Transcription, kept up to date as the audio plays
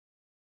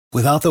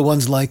Without the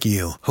ones like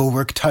you, who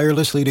work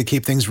tirelessly to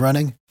keep things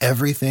running,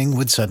 everything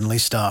would suddenly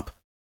stop.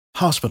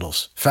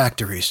 Hospitals,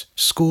 factories,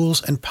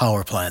 schools, and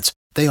power plants,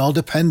 they all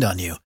depend on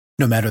you.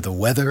 No matter the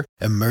weather,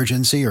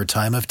 emergency, or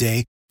time of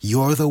day,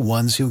 you're the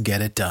ones who get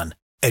it done.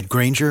 At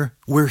Grainger,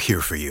 we're here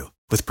for you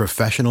with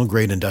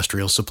professional-grade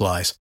industrial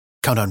supplies.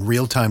 Count on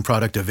real-time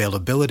product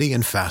availability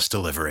and fast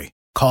delivery.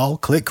 Call,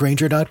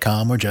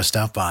 clickgrainger.com, or just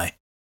stop by.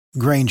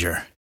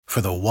 Grainger, for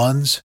the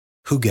ones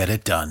who get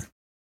it done.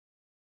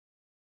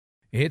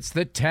 It's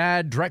the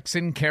Tad, Drex,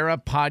 and Sara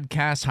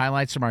podcast,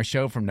 highlights from our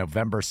show from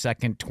November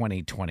 2nd,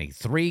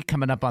 2023.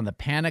 Coming up on the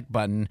panic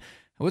button.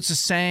 What's the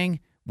saying?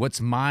 What's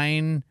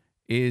mine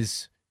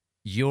is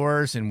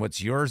yours, and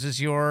what's yours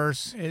is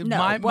yours.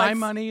 No, my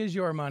money is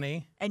your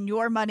money. And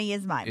your money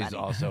is my money. Is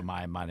also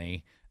my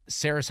money.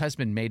 Sarah's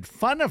husband made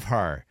fun of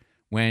her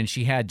when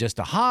she had just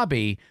a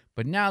hobby,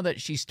 but now that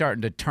she's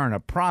starting to turn a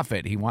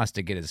profit, he wants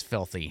to get his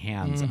filthy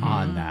hands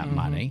on that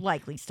money.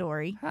 Likely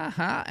story.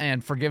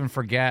 And forgive and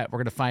forget, we're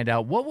going to find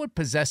out what would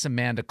possess a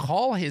man to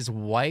call his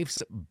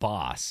wife's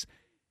boss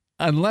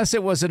unless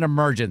it was an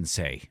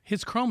emergency.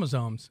 His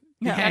chromosomes.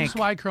 The Hank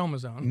XY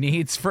chromosome.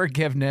 Needs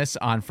forgiveness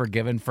on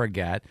Forgive and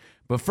Forget.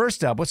 But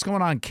first up, what's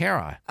going on,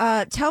 Sara?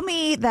 Tell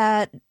me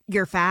that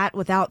you're fat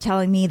without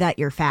telling me that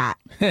you're fat.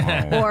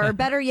 Or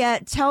better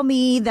yet, tell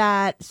me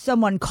that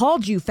someone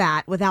called you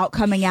fat without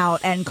coming out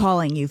and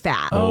calling you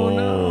fat. Oh,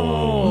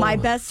 no. My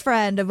best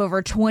friend of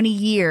over 20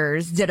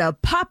 years did a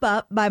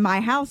pop-up by my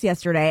house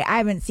yesterday. I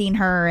haven't seen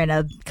her in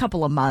a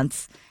couple of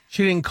months.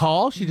 She didn't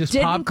call? She just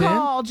popped in? Didn't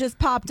call, just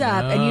popped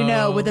up. And, you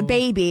know, with a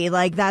baby,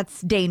 like,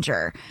 that's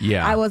danger.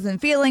 Yeah. I wasn't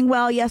feeling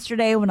well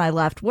yesterday when I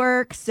left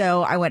work,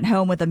 so I went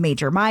home with a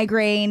major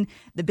migraine.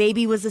 The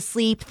baby was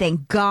asleep.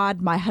 Thank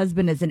God my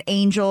husband is an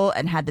angel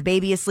and had the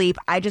baby asleep.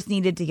 I just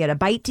needed to get a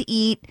bite to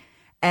eat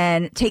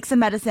and take some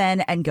medicine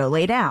and go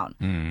lay down.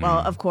 Well,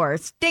 of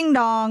course, ding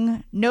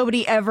dong,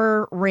 nobody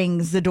ever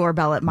rings the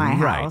doorbell at my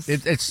house.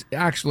 Right. It's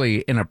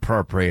actually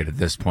inappropriate at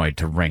this point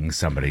to ring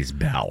somebody's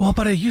bell. Well,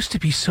 but it used to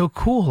be so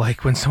cool.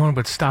 Like when someone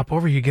would stop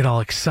over, you get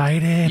all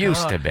excited.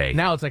 Used to be.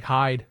 Now it's like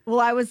hide. Well,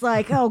 I was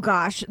like, oh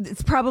gosh,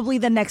 it's probably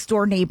the next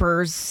door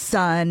neighbor's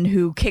son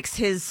who kicks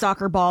his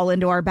soccer ball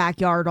into our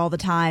backyard all the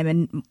time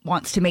and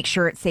wants to make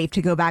sure it's safe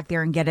to go back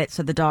there and get it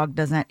so the dog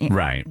doesn't.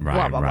 Right.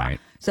 Blah, blah, blah.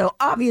 So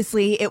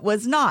obviously it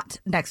was not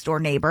next door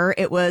neighbor.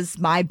 It was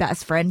my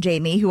best friend,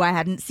 Jamie, who I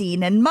hadn't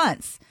seen in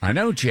months. I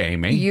know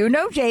Jamie. You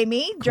know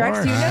Jamie.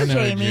 Drex, you know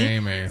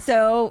Jamie.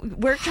 So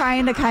we're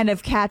trying to kind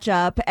of catch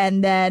up.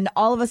 And then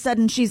all of a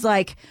sudden she's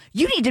like,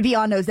 you need to be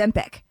on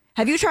Ozempic.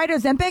 Have you tried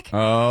Ozempic?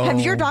 Oh. Have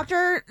your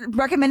doctor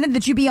recommended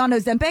that you be on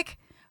Ozempic?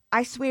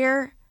 I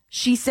swear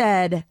she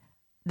said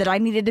that I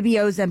needed to be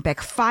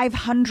Ozempic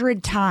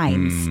 500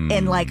 times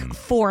in like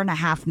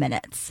 4.5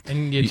 minutes.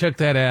 And you took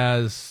that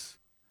as...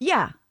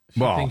 Yeah.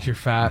 She thinks you're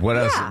fat. What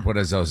is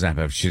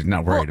Ozempic? She's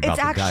not worried about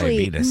the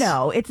diabetes.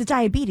 No, it's a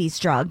diabetes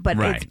drug, but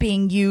it's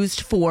being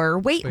used for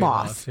weight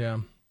loss.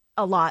 Yeah.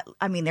 A lot.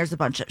 I mean, there's a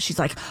bunch of, she's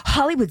like,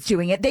 Hollywood's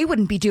doing it. They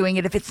wouldn't be doing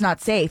it if it's not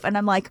safe. And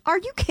I'm like, are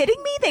you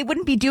kidding me? They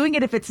wouldn't be doing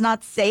it if it's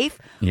not safe.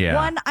 Yeah.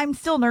 One, I'm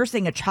still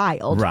nursing a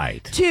child.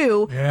 Right.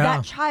 Two,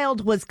 that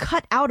child was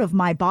cut out of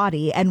my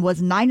body and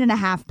was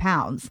 9.5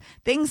 pounds.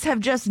 Things have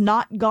just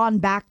not gone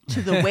back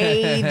to the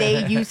way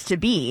they used to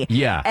be.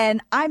 Yeah.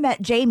 And I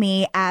met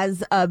Jamie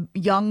as a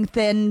young,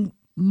 thin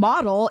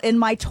model in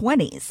my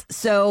 20s.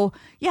 So,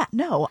 yeah,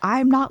 no,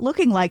 I'm not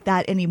looking like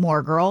that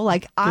anymore, girl.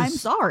 Like, I'm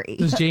sorry.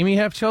 Does Jamie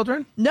have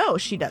children? No,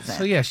 she doesn't.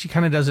 So, yeah, she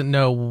kind of doesn't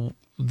know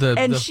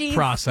the she's,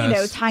 process. You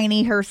know,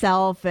 tiny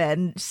herself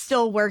and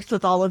still works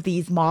with all of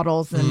these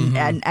models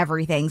and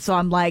everything. So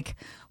I'm like,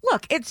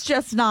 look, it's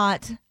just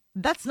not...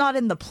 That's not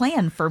in the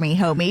plan for me,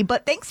 homie,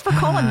 but thanks for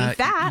calling me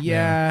fat.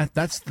 Yeah,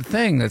 that's the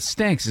thing that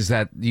stinks is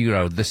that, you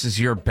know, this is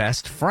your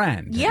best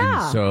friend.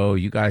 Yeah. And so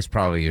you guys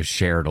probably have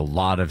shared a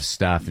lot of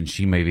stuff, and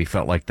she maybe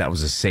felt like that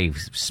was a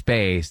safe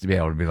space to be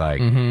able to be like,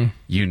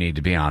 you need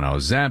to be on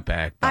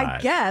Ozempic. I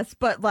guess,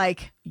 but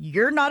like,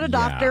 you're not a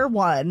doctor,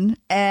 one,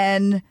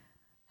 and...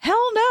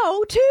 Hell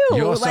no, two.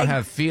 You also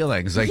have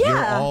feelings. Like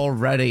you're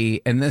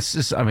already, and this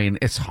is, I mean,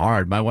 it's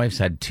hard. My wife's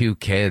had 2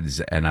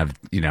 kids and I've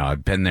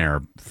been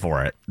there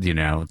for it. You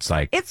know, it's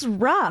like, it's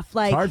rough.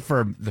 Like, it's hard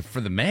for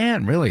the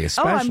man, really,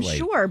 especially. Oh, I'm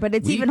sure, but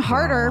it's even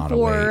harder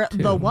for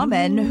the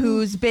woman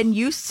who's been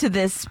used to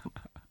this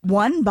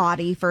one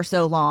body for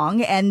so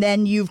long, and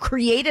then you've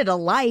created a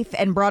life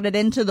and brought it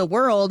into the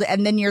world,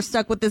 and then you're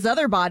stuck with this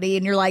other body,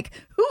 and you're like,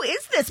 who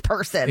is this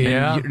person?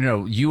 Yeah.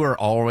 You are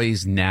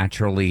always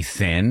naturally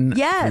thin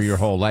for your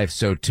whole life.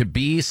 So to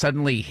be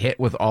suddenly hit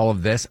with all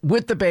of this,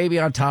 with the baby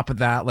on top of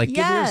that, like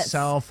give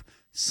yourself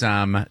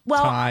some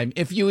time,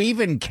 if you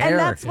even care. And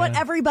that's what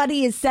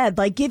everybody has said.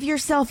 Like, give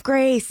yourself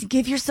grace.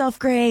 Give yourself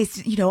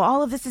grace. You know,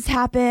 all of this has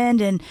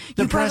happened, and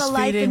you brought a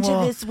life into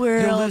this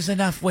world. You'll lose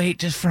enough weight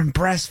just from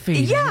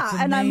breastfeeding. Yeah,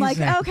 and I'm like,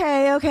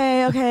 okay,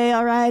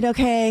 all right,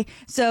 okay.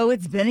 So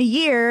it's been a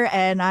year,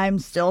 and I'm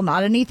still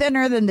not any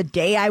thinner than the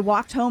day I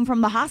walked home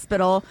from the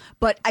hospital,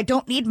 but I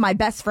don't need my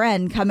best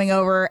friend coming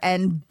over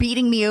and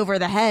beating me over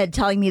the head,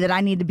 telling me that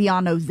I need to be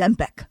on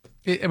Ozempic.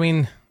 I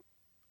mean,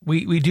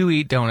 we do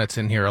eat donuts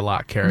in here a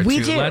lot, Kara. We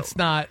too. do. Let's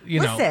not,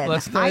 Listen,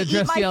 let's not I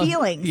address eat my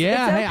feelings.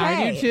 Yeah, It's hey, I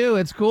okay. do too.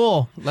 It's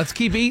cool. Let's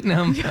keep eating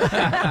them.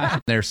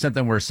 There's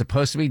something we're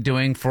supposed to be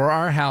doing for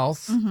our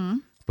health,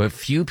 but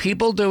few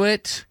people do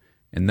it,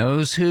 and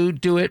those who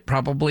do it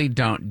probably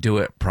don't do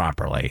it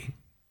properly.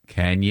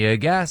 Can you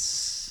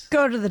guess?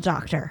 Go to the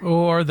doctor.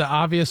 Or the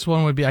obvious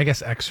one would be, I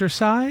guess,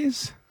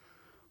 exercise.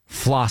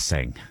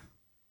 Flossing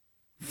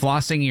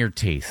your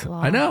teeth.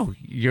 I know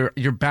you're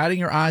batting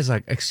your eyes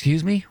like,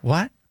 excuse me,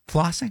 what?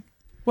 Flossing?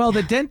 Well,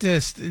 the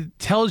dentist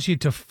tells you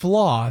to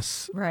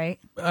floss, Right.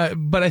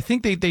 but I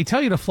think they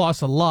tell you to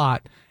floss a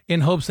lot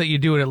in hopes that you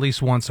do it at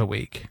least once a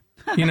week.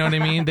 You know what I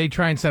mean? They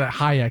try and set a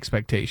high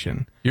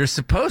expectation. You're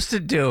supposed to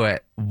do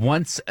it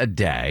once a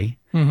day.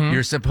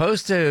 You're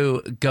supposed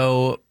to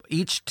go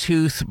each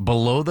tooth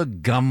below the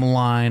gum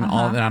line.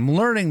 All that. I'm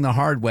learning the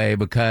hard way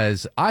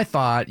because I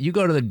thought you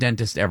go to the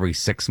dentist every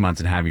 6 months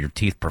and have your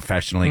teeth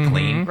professionally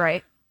cleaned.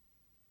 Right.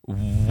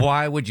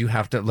 Why would you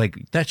have to,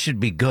 like, that should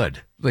be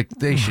good. Like,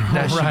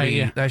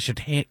 that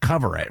should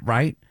cover it,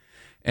 right?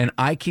 And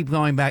I keep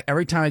going back.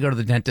 Every time I go to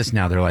the dentist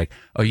now, they're like,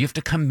 oh, you have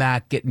to come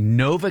back, get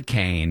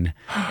Novocaine,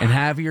 and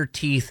have your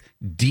teeth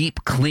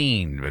deep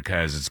cleaned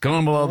because it's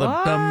going below the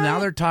gum. Now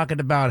they're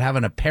talking about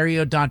having a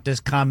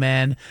periodontist come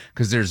in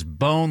because there's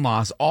bone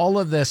loss. All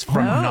of this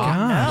from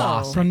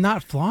not flossing. From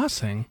not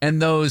flossing.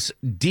 And those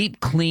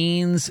deep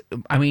cleans,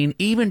 I mean,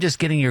 even just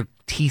getting your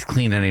teeth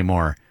cleaned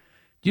anymore.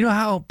 You know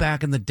how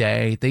back in the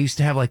day they used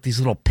to have like these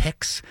little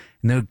picks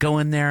and they would go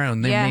in there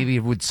and they maybe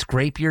would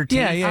scrape your teeth?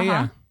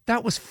 Yeah.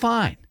 That was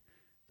fine.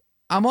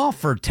 I'm all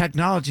for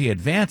technology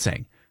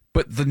advancing,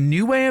 but the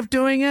new way of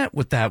doing it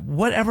with that,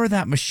 whatever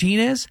that machine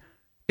is,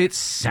 it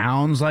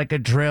sounds like a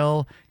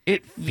drill.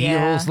 It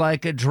feels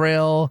like a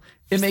drill.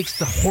 It makes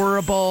the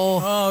horrible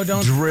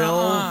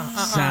drill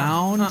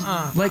sound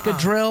like a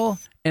drill.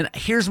 And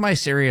here's my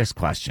serious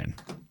question.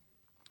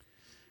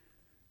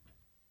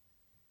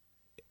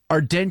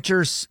 Are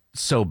dentures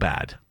so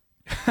bad?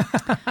 Do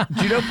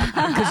you know?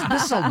 Because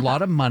this is a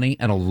lot of money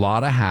and a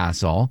lot of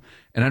hassle.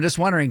 And I'm just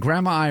wondering,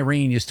 Grandma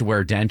Irene used to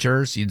wear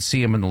dentures. You'd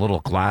see them in the little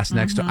glass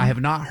next to. I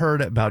have not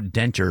heard about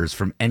dentures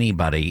from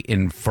anybody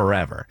in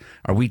forever.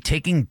 Are we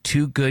taking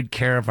too good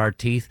care of our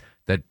teeth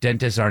that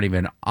dentists aren't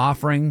even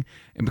offering?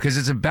 And because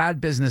it's a bad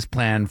business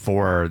plan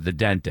for the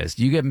dentist.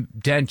 You get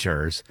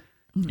dentures.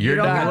 You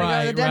don't not gotta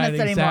go to the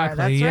dentist anymore. Exactly,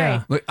 That's yeah.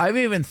 right. Look, I've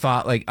even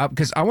thought, like,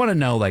 because I want to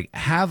know, like,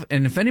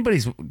 and if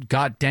anybody's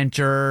got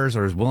dentures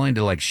or is willing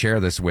to, like, share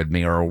this with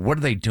me, or what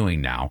are they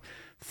doing now?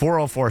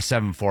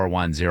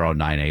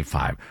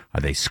 404-741-0985.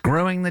 Are they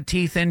screwing the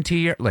teeth into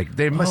your, like,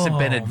 there must have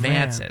been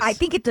advances. I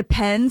think it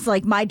depends.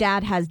 Like, my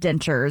dad has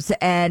dentures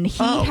and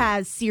he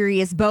has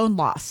serious bone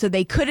loss. So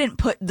they couldn't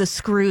put the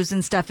screws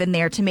and stuff in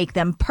there to make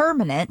them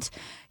permanent.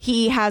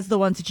 He has the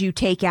ones that you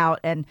take out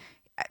and,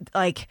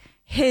 like,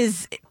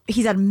 he's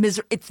had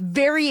it's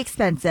very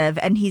expensive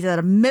and he's had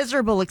a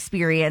miserable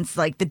experience.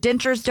 Like, the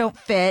dentures don't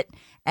fit.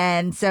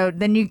 And so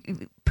then he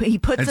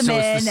puts them so in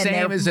it's the and same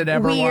they're as it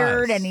ever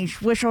weird was. and he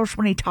whistles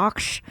when he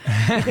talks.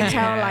 You can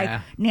tell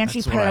like Nancy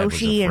that's what I was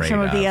Pelosi and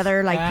some of afraid the of.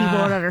 other like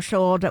people that are so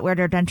old that wear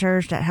their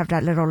dentures that have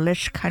that little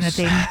lish kind of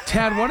thing.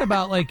 Tad, what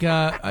about like,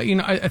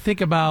 I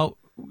think about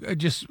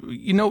just,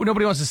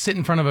 nobody wants to sit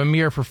in front of a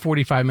mirror for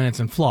 45 minutes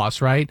and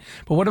floss, right?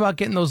 But what about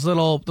getting those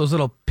little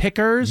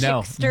pickers?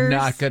 No, Tricksters.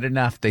 not good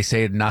enough. They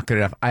say not good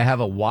enough. I have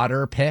a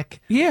water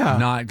pick. Yeah.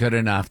 Not good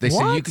enough. They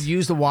said you What? could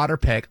use the water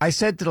pick. I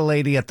said to the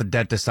lady at the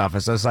dentist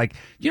office, I was like,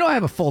 I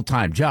have a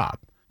full-time job.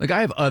 Like,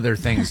 I have other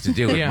things to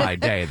do in my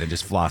day than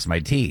just floss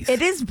my teeth.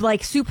 It is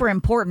like super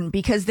important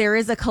because there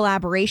is a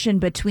collaboration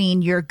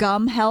between your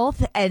gum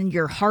health and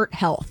your heart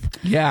health.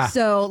 Yeah.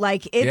 So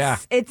like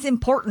it's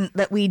important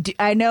that we do.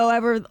 I know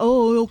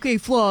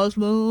floss, blah,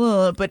 blah,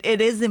 blah, but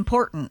it is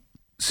important.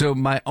 So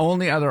my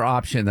only other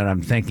option that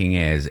I'm thinking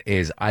is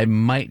I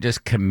might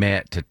just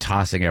commit to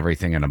tossing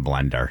everything in a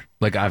blender.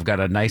 Like, I've got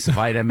a nice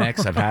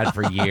Vitamix I've had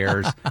for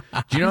years.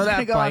 Do you know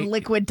that Go bite? on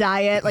liquid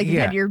diet, like you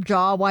Yeah. had your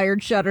jaw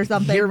wired shut or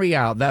something. Hear me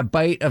out. That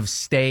bite of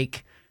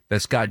steak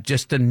that's got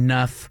just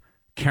enough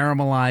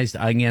caramelized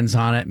onions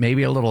on it,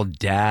 maybe a little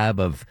dab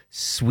of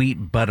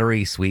sweet,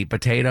 buttery sweet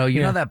potato.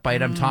 You know that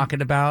bite I'm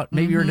talking about?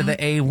 Maybe you're into the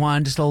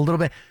A1, just a little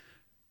bit.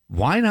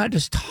 Why not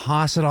just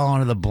toss it all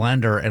into the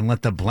blender and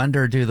let the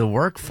blender do the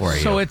work for you?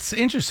 So it's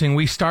interesting.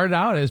 We started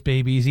out as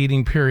babies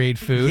eating pureed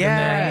food,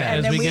 Yeah.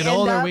 and then as we get end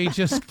older, up- we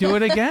just do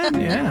it again.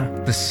 Yeah.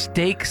 the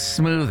steak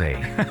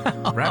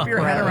smoothie. Wrap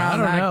your head I around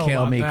don't that, know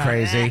kill about me that.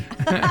 crazy.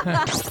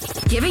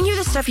 Giving you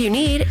the stuff you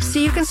need so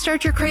you can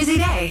start your crazy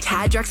day.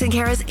 Tad, Drex, and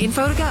Kara's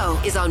Info to Go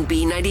is on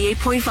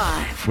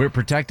B98.5. We're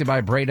protected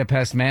by Breda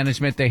Pest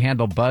Management. They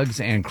handle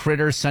bugs and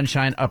critters.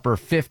 Sunshine upper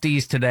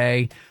 50s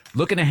today.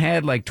 Looking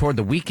ahead, like toward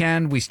the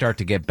weekend, we start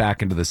to get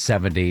back into the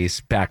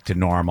 70s, back to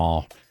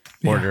normal.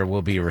 Order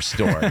will be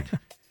restored.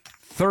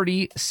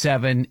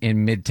 37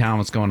 in Midtown.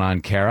 What's going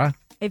on, Kara?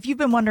 If you've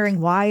been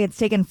wondering why it's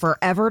taken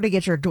forever to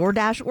get your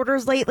DoorDash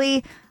orders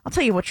lately, I'll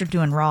tell you what you're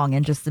doing wrong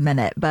in just a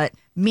minute. But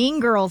Mean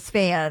Girls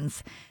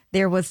fans,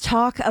 There was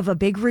talk of a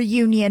big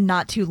reunion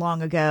not too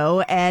long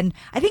ago, and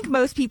I think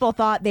most people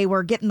thought they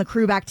were getting the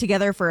crew back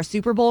together for a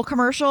Super Bowl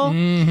commercial.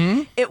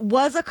 Mm-hmm. It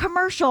was a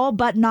commercial,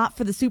 but not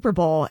for the Super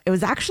Bowl. It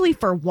was actually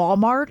for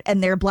Walmart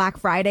and their Black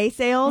Friday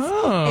sales.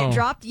 Oh. It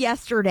dropped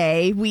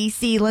yesterday. We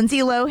see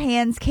Lindsay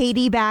Lohan's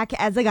Katie back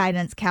as a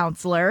guidance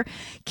counselor.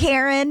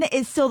 Karen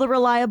is still the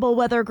reliable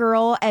weather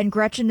girl, and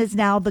Gretchen is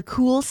now the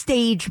cool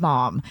stage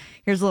mom.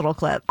 Here's a little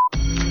clip.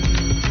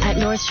 At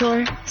North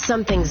Shore,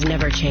 some things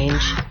never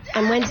change.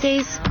 On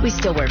Wednesdays, we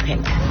still wear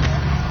pink.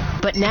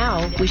 But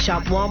now, we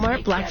shop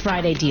Walmart Black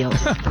Friday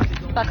deals.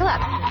 Buckle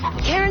up.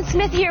 Karen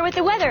Smith here with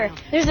the weather.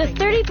 There's a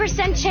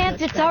 30%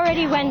 chance it's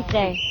already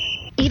Wednesday.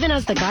 Even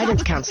as the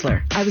guidance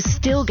counselor, I was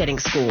still getting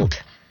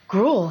schooled.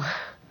 Gruel?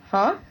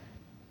 Huh?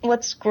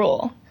 What's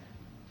gruel?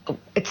 Oh,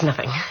 it's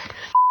nothing.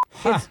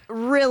 It's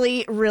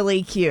really,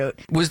 really cute.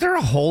 Was there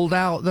a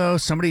holdout, though?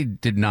 Somebody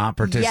did not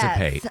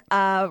participate.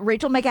 Yes.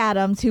 Rachel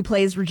McAdams, who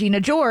plays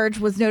Regina George,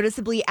 was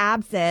noticeably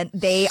absent.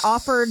 They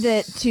offered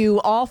it to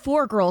all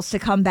 4 girls to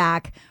come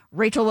back.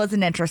 Rachel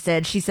wasn't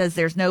interested. She says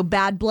there's no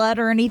bad blood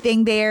or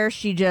anything there.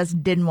 She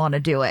just didn't want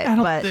to do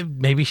it.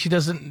 Maybe she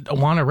doesn't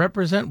want to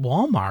represent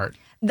Walmart.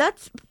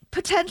 That's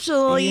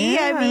potentially.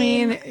 Yeah, I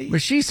mean,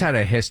 But she's had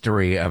a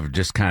history of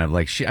just kind of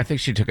like, I think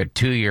she took a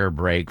 2-year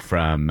break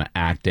from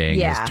acting,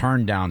 Yeah. has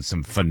turned down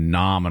some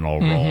phenomenal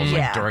roles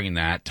Yeah. during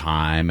that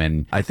time,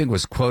 and I think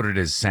was quoted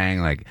as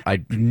saying, like,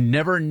 I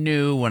never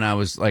knew when I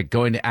was like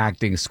going to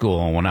acting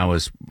school and when I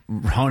was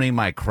honing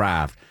my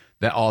craft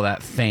that all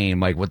that fame,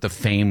 like what the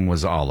fame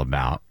was all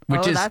about.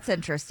 Which is, that's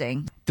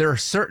interesting. there are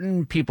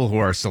certain people who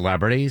are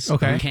celebrities who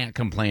can't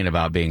complain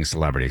about being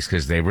celebrities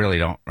because they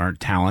really aren't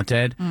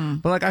talented.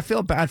 But like, I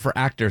feel bad for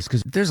actors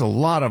because there's a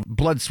lot of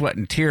blood, sweat,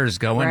 and tears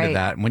go into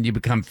that. And when you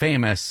become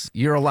famous,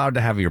 you're allowed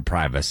to have your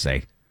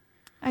privacy.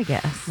 I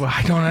guess. Well,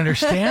 I don't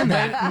understand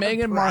that.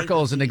 Meghan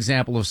Markle is an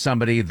example of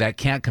somebody that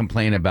can't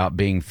complain about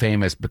being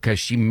famous because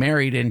she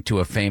married into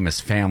a famous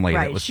family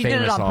that was She did it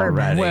famous on purpose.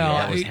 already. Well,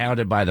 that was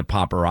hounded by the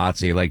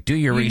paparazzi. Like, do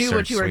your You research, knew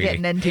what you were sweetie.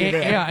 getting into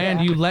there. Yeah,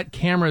 and you let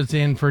cameras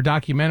in for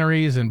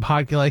documentaries and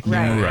podcast. Like,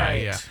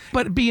 Right. Yeah.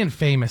 But being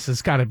famous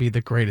has got to be the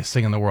greatest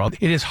thing in the world.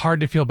 It is hard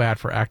to feel bad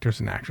for actors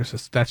and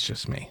actresses. That's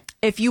just me.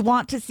 If you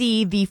want to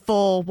see the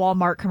full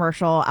Walmart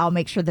commercial, I'll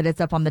make sure that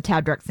it's up on the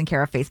Tad, Drex, and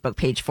Kara Facebook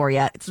page for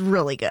you. It's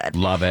really good.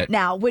 Love it.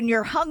 Now, when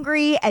you're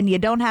hungry and you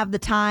don't have the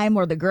time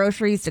or the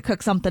groceries to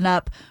cook something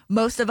up,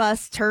 most of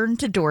us turn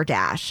to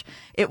DoorDash.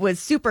 It was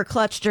super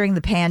clutch during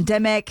the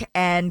pandemic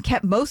and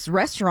kept most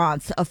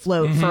restaurants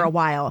afloat for a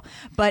while.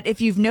 But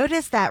if you've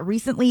noticed that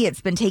recently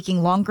it's been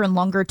taking longer and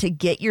longer to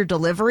get your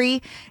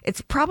delivery,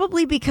 it's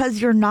probably because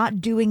you're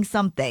not doing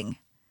something.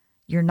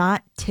 You're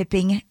not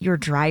tipping your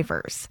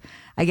drivers.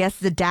 I guess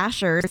the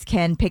Dashers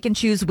can pick and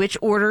choose which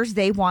orders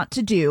they want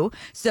to do.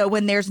 So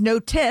when there's no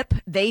tip,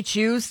 they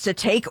choose to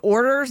take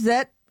orders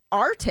that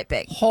are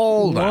tipping.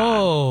 Hold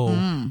Whoa.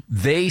 on.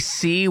 They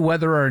see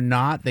whether or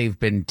not they've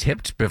been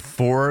tipped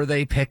before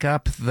they pick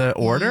up the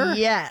order?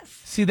 Yes.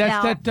 See,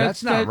 Now-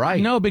 That's not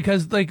right. No,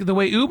 because like the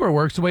way Uber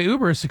works, the way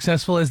Uber is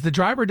successful is the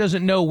driver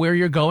doesn't know where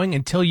you're going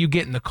until you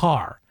get in the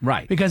car.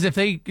 Right. Because if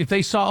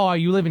they saw, oh,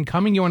 you live in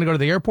Cumming, you want to go to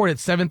the airport at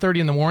 7:30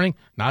 in the morning,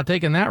 not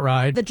taking that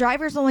ride. The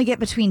drivers only get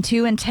between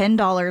 $2 and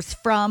 $10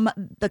 from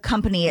the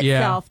company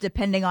itself,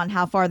 depending on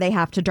how far they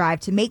have to drive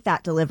to make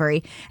that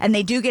delivery. And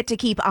they do get to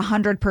keep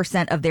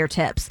 100% of their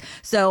tips.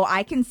 So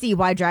I can see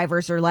why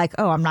drivers are like,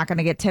 oh, I'm not going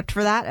to get tipped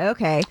for that.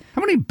 Okay.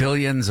 How many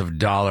billions of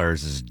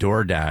dollars is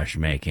DoorDash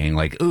making?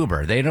 Like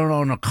Uber, they don't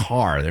own a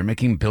car. They're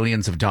making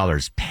billions of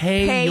dollars.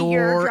 Pay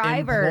your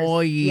drivers.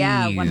 employees.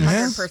 Yeah,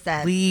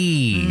 100%.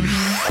 Please.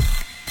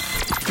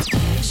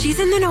 She's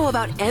in the know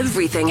about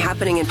everything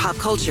happening in pop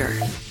culture.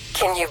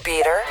 Can you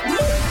beat her?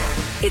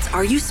 It's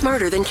Are You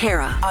Smarter Than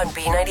Kara on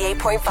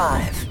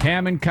B98.5.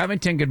 Pam in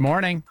Covington, good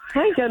morning.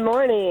 Hi, good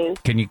morning.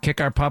 Can you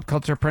kick our pop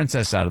culture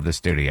princess out of the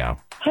studio?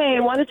 Hey,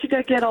 why don't you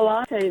go get a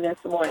latte this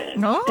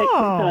morning? Oh, Take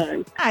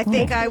some time. I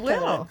think I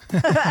will.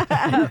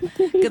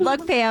 Good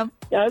luck, Pam.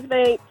 No,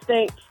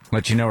 thanks.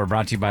 Let you know we're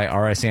brought to you by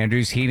R.S.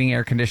 Andrews Heating,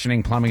 Air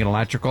Conditioning, Plumbing, and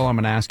Electrical. I'm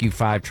going to ask you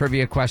 5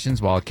 trivia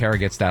questions while Kara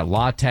gets that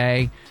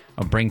latte.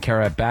 I'll bring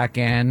Kara back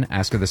in,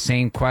 ask her the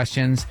same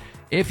questions.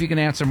 If you can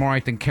answer more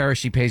right than Kara,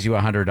 she pays you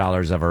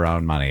 $100 of her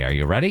own money. Are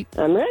you ready?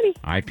 I'm ready.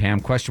 All right, Pam.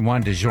 Question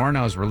 1.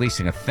 DiGiorno is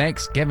releasing a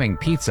Thanksgiving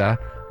pizza.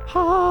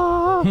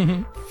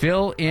 Ha!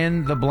 Fill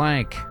in the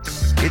blank.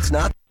 It's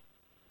not.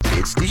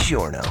 It's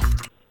DiGiorno.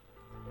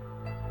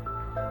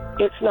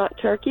 It's not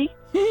turkey.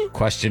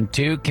 Question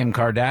 2. Kim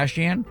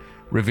Kardashian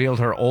revealed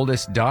her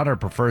oldest daughter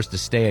prefers to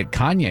stay at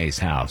Kanye's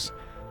house.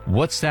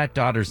 What's that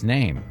daughter's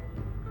name?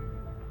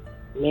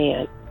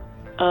 Man.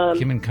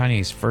 Kim and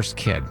Kanye's first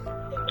kid.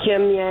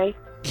 Kim Ye.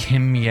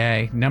 Kim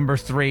Ye. Number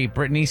 3.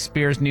 Britney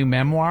Spears' new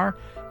memoir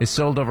is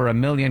sold over 1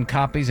 million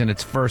copies in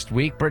its first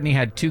week. Britney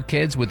had 2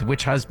 kids with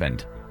which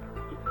husband?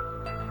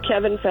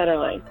 Kevin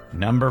Federline.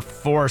 Number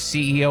 4.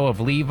 CEO of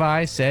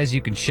Levi's says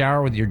you can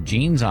shower with your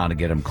jeans on to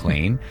get them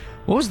clean.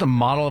 What was the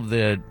model of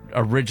the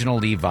original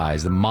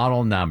Levi's? The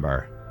model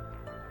number?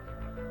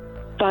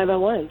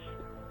 501s.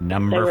 They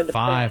Number were the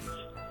 5. best.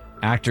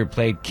 Actor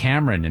played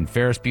Cameron in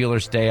Ferris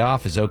Bueller's Day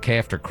Off is okay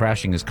after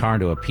crashing his car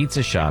into a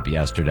pizza shop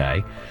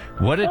yesterday.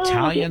 What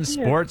Italian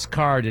dear. sports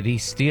car did he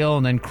steal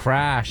and then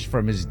crash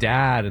from his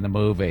dad in the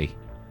movie?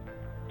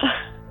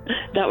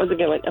 That was a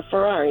good one. A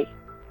Ferrari.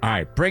 All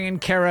right, bringing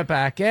Kara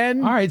back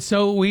in. All right,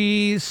 so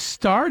we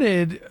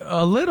started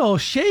a little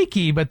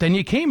shaky, but then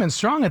you came in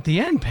strong at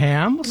the end,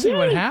 Pam. We'll see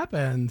what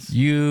happens.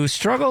 You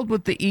struggled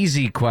with the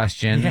easy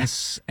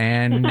questions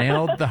and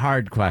nailed the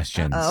hard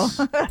questions.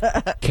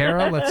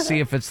 Kara, let's see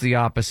if it's the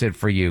opposite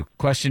for you.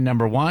 Question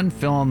number 1,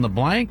 fill in the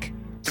blank.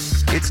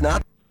 It's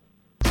not.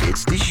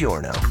 It's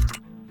DiGiorno.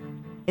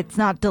 It's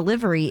not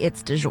delivery,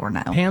 it's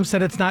DiGiorno. Pam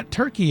said it's not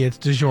turkey, it's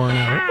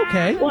DiGiorno.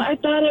 Okay. Well, I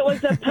thought it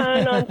was a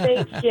pun on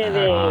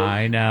Thanksgiving.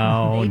 I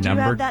know. They do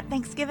Number have that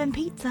Thanksgiving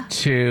pizza.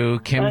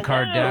 2, Kim I know.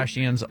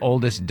 Kardashian's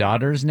oldest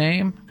daughter's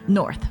name.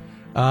 North.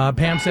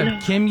 Pam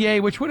said Kim Ye,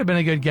 which would have been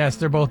a good guess.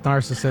 They're both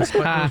narcissists,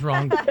 but it was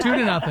wrong.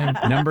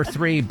 2-0. Number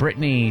 3,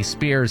 Britney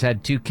Spears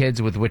had 2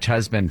 kids with which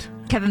husband?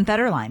 Kevin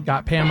Federline.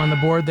 Got Pam on the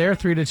board there,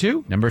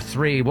 3-2. Number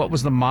 3, what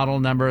was the model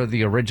number of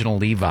the original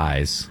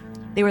Levi's?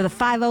 They were the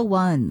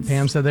 501s.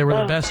 Pam said they were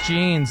the best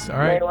jeans. All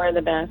right. They were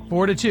the best.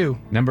 4-2.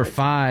 Number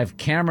 5,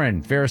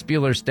 Cameron, Ferris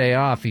Bueller's Day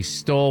Off. He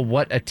stole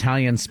what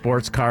Italian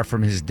sports car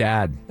from his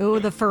dad? Oh,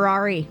 the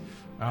Ferrari.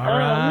 All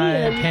right.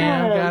 man,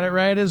 Pam yes. got it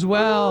right as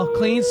well.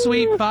 Clean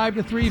sweep,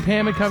 5-3.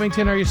 Pam and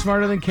Covington, are you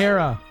smarter than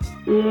Kara?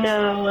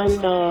 No, I'm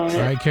not.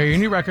 All right, Kara, your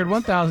new record,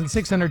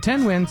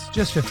 1,610 wins,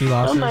 just 50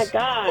 losses. Oh, my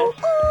gosh.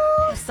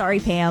 Oh, sorry,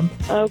 Pam.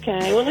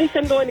 Okay. Well, at least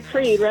I'm going to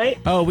Creed, right?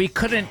 Oh, we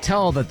couldn't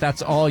tell that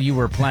that's all you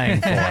were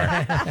playing for.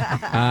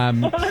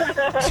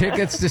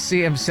 Tickets to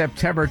see him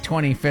September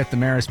 25th, the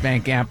Maris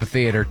Bank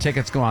Amphitheater.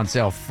 Tickets go on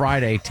sale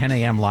Friday, 10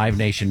 a.m.,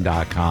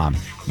 livenation.com.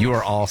 You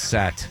are all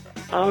set.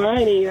 All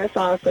righty. That's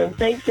awesome.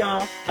 Thanks,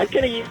 y'all. I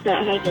could have used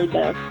that 100,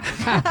 though.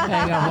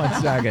 Hang on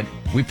 1 second.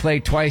 We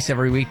play twice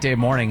every weekday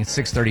morning at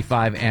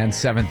 6:35 and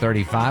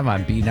 7:35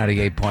 on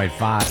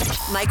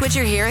B98.5. Like what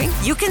you're hearing?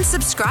 You can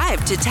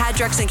subscribe to Tad,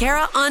 Drex, and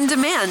Kara on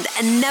demand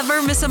and never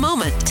miss a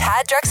moment.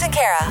 Tad, Drex, and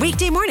Kara.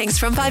 Weekday mornings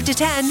from 5 to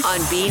 10 on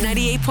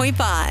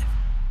B98.5.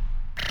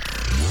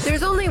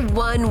 There's only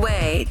one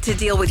way to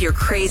deal with your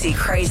crazy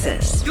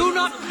crisis. Do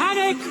not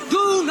panic!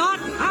 Do not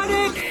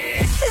panic!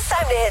 It's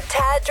time to hit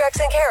Tad, Drex,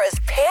 and Kara's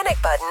panic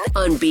button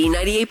on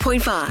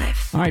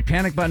B98.5. All right,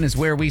 Panic Button is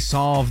where we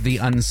solve the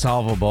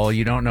unsolvable.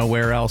 You don't know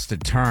where else to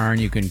turn.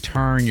 You can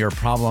turn your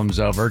problems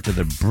over to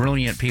the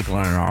brilliant people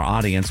in our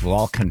audience. We'll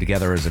all come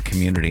together as a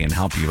community and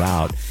help you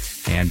out.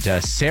 And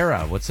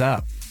Sarah, what's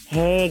up?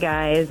 Hey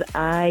guys,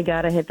 I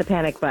gotta hit the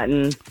panic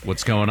button.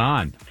 What's going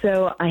on?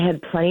 So I had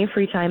plenty of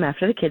free time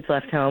after the kids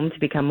left home to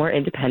become more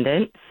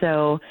independent.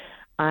 So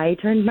I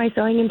turned my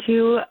sewing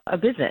into a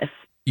business.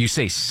 You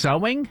say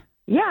sewing?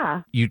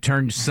 Yeah. You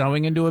turned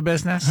sewing into a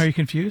business? Are you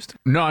confused?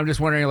 No, I'm just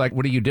wondering, like,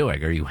 what are you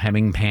doing? Are you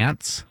hemming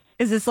pants?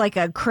 Is this like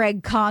a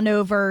Craig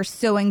Conover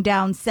sewing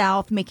down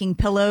south making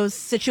pillows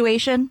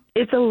situation?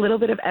 It's a little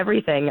bit of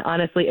everything,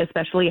 honestly,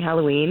 especially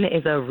Halloween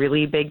is a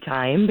really big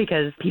time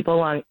because people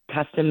want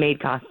custom-made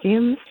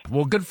costumes.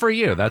 Well, good for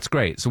you. That's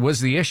great. So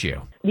what's the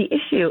issue? The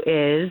issue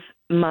is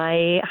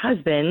my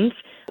husband,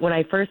 when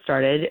I first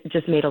started,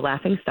 just made a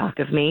laughing stock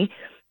of me.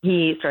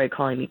 He started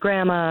calling me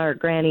grandma or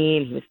granny,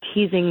 and he was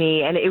teasing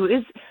me. And it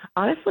was,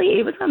 honestly,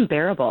 it was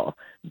unbearable.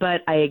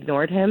 But I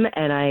ignored him,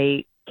 and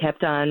I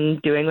kept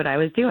on doing what I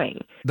was doing.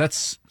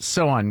 That's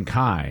so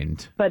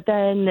unkind. But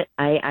then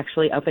I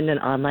actually opened an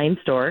online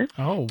store.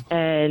 Oh.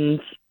 And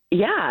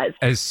yeah.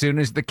 As soon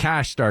as the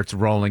cash starts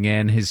rolling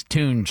in, his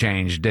tune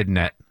changed, didn't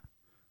it?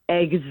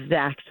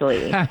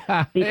 Exactly.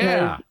 Because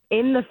Yeah.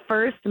 in the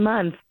first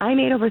month, I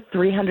made over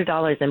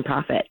 $300 in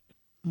profit.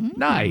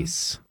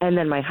 Nice. And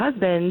then my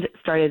husband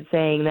started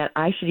saying that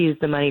I should use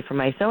the money from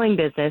my sewing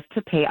business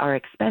to pay our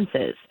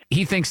expenses.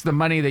 He thinks the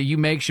money that you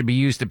make should be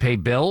used to pay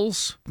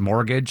bills,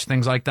 mortgage,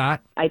 things like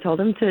that. I told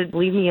him to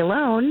leave me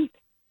alone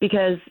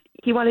because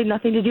he wanted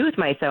nothing to do with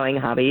my sewing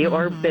hobby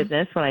or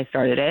business when I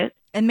started it.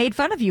 And made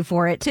fun of you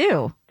for it,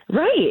 too.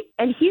 Right.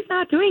 And he's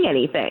not doing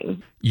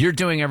anything. You're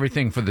doing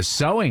everything for the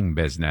sewing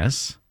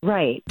business.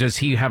 Right. Does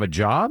he have a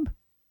job?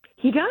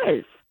 He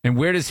does. And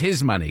where does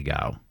his money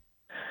go?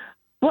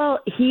 Well,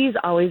 he's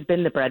always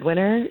been the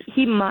breadwinner.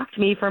 He mocked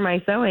me for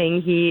my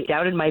sewing. He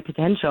doubted my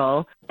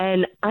potential.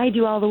 And I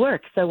do all the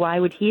work. So why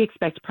would he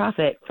expect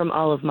profit from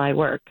all of my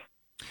work?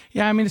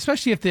 Yeah, I mean,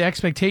 especially if the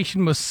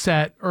expectation was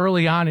set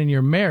early on in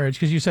your marriage,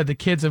 because you said the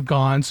kids have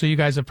gone, so you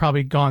guys have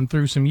probably gone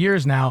through some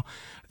years now.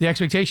 The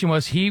expectation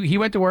was he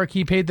went to work,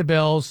 he paid the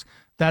bills.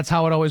 That's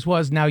how it always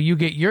was. Now you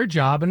get your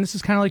job, and this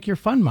is kind of like your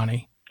fun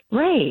money.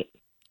 Right.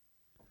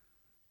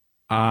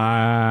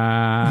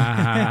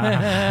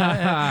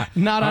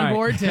 Not on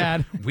board,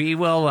 Tad. We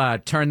will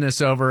turn this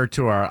over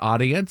to our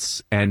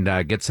audience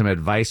and get some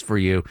advice for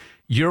you.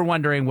 You're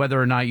wondering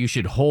whether or not you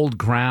should hold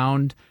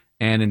ground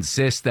and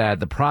insist that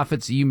the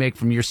profits you make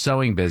from your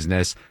sewing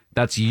business,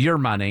 that's your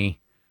money.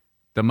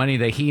 The money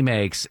that he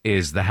makes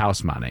is the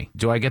house money.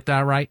 Do I get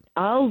that right?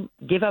 I'll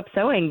give up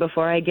sewing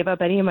before I give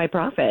up any of my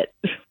profit.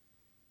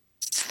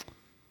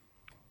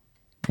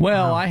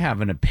 Well, I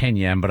have an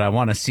opinion, but I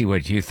want to see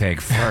what you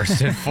think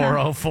first at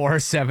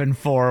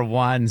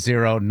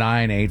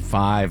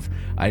 404-741-0985.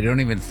 I don't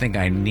even think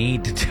I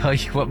need to tell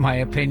you what my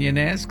opinion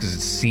is because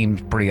it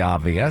seems pretty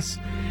obvious.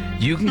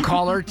 You can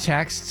call or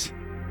text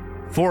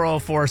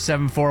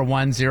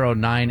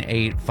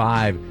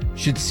 404-741-0985.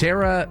 Should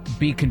Sara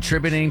be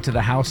contributing to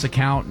the house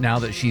account now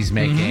that she's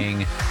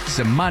making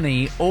some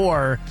money,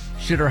 or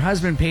should her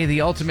husband pay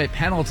the ultimate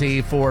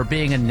penalty for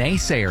being a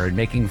naysayer and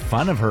making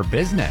fun of her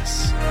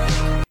business?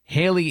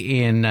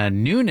 Haley in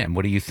Noonan,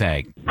 what do you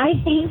think? I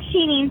think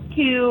she needs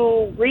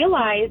to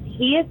realize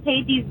he has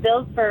paid these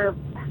bills for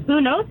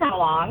who knows how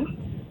long,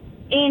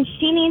 and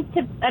she needs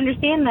to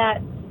understand that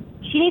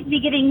she needs to be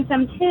getting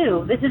some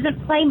too. This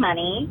isn't play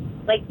money.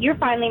 Like, you're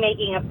finally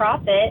making a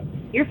profit.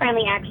 You're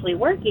finally actually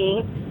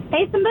working.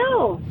 Pay some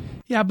bills.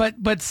 Yeah,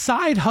 but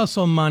side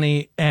hustle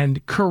money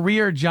and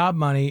career job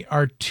money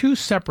are two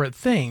separate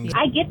things.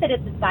 I get that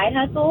it's a side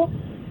hustle,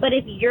 but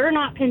if you're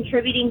not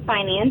contributing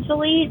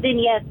financially, then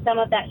yes, some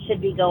of that should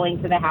be going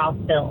to the house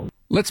bills.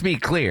 Let's be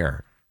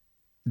clear.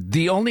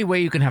 The only way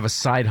you can have a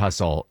side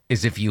hustle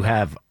is if you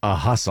have a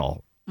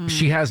hustle.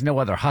 She has no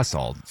other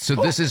hustle. So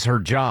this is her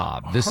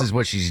job. This is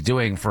what she's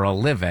doing for a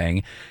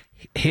living.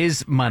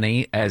 His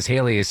money, as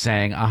Haley is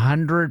saying,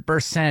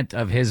 100%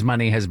 of his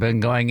money has been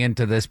going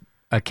into this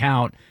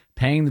account,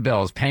 paying the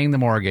bills, paying the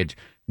mortgage.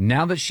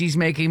 Now that she's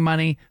making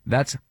money,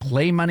 that's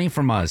play money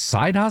from a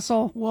side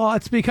hustle? Well,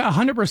 it's because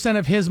 100%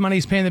 of his money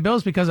is paying the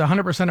bills because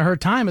 100% of her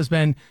time has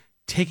been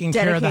taking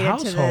care of the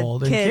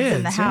household and kids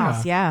in the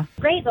house. Yeah.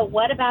 Great, but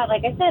what about,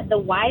 like I said, the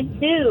wives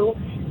who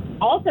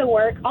also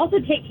work, also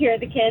take care of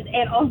the kids,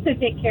 and also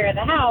take care of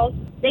the house?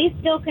 They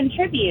still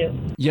contribute.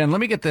 Yeah, and let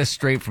me get this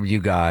straight from you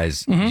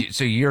guys.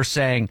 So you're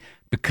saying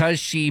because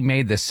she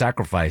made this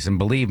sacrifice, and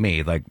believe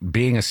me, like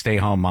being a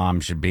stay-home mom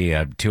should be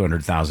a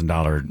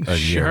 $200,000 a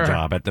year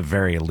job at the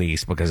very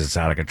least because it's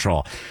out of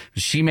control.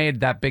 She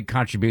made that big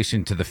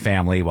contribution to the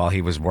family while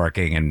he was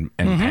working and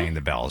paying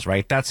the bills,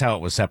 right? That's how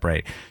it was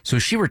separated. So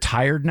is she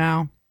retired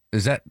now?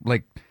 Is that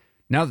like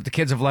now that the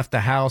kids have left the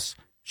house,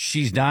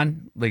 she's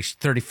done? Like she's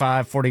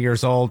 35, 40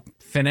 years old,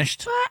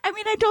 finished? I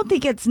mean, I don't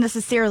think it's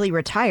necessarily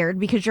retired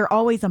because you're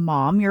always a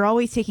mom. You're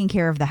always taking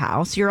care of the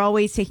house. You're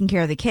always taking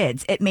care of the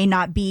kids. It may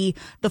not be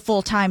the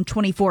full-time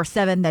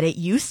 24/7 that it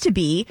used to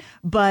be,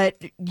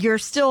 but you're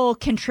still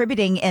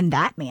contributing in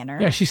that manner.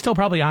 Yeah, she's still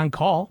probably on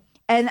call.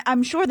 And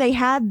I'm sure they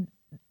had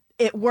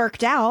it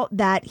worked out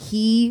that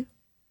he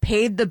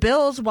paid the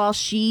bills while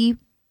she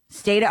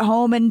stayed at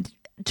home and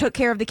took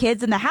care of the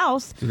kids in the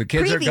house so the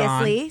kids previously.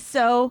 Are gone.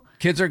 So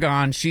kids are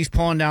gone. She's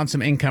pulling down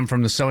some income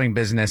from the sewing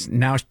business.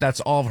 Now that's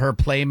all of her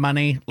play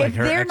money. Like if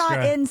her they're extra...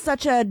 not in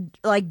such a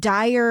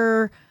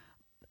dire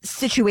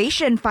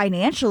situation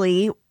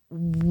financially,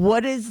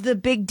 what is the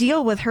big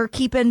deal with her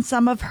keeping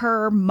some of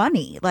her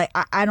money? Like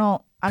I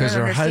don't because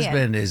her understand.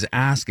 husband is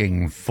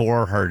asking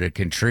for her to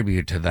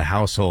contribute to the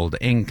household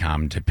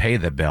income to pay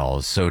the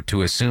bills. So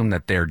to assume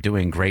that they're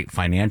doing great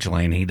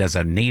financially and he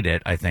doesn't need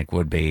it, I think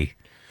would be.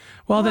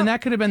 Well, then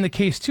that could have been the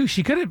case, too.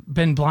 She could have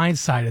been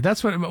blindsided.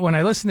 That's what, when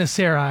I listen to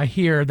Sara, I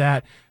hear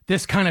that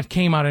this kind of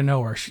came out of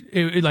nowhere.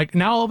 Like,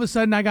 now all of a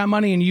sudden I got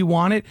money and you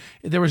want it.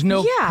 There was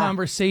no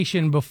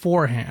conversation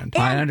beforehand.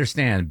 I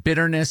understand.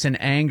 Bitterness and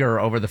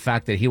anger over the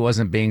fact that he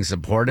wasn't being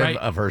supportive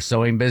of her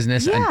sewing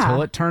business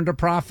until it turned a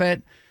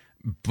profit.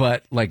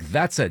 But, like,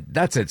 that's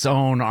its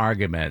own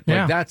argument.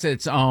 Like, that's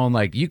its own,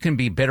 like, you can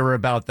be bitter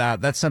about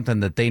that. That's something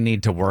that they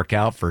need to work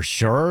out for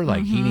sure.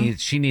 Like,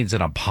 she needs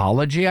an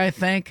apology, I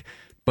think.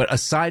 But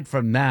aside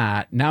from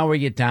that, now we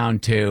get down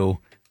to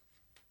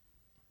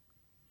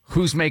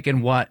who's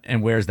making what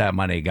and where's that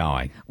money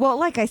going. Well,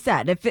 like I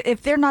said,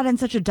 if they're not in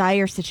such a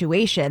dire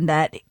situation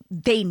that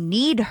they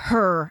need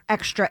her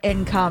extra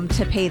income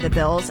to pay the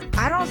bills,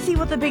 I don't see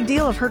what the big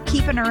deal of her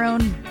keeping her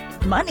own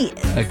money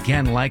is.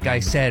 Again, like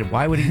I said,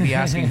 why would he be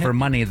asking for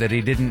money that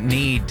he didn't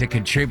need to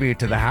contribute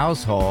to the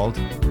household?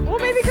 Well,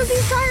 maybe because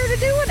he's tired of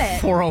doing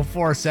it.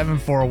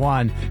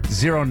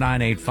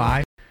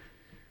 404-741-0985.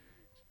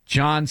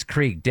 Johns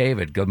Creek,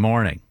 David, good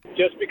morning.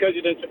 Just because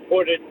you didn't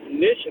support it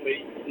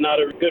initially, not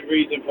a good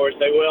reason for it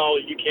to say, well,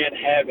 you can't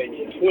have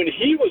any. When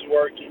he was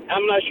working,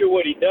 I'm not sure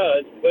what he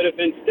does, but if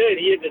instead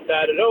he had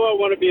decided, I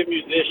want to be a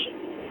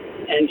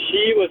musician, and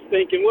she was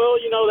thinking, well,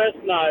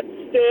 that's not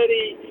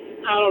steady,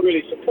 I don't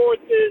really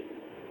support this,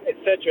 et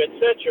cetera, et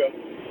cetera.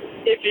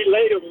 If he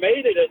later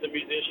made it as a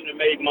musician and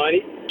made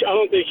money, I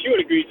don't think she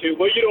would agree to,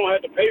 well, you don't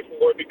have to pay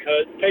for it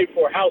pay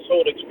for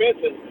household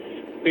expenses,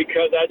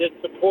 because I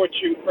didn't support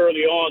you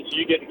early on, so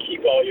you get to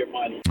keep all your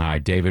money. All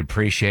right, David,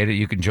 appreciate it.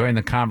 You can join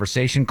the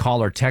conversation.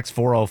 Call or text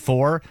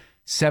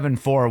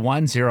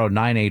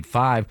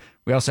 404-741-0985.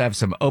 We also have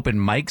some open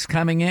mics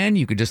coming in.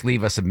 You could just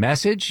leave us a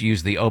message.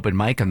 Use the open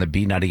mic on the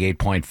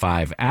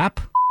B98.5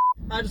 app.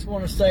 I just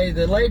want to say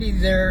the lady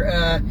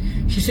there,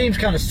 she seems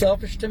kind of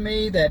selfish to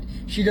me, that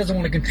she doesn't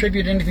want to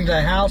contribute anything to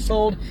the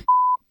household.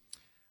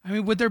 I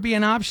mean, would there be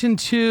an option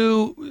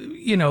to,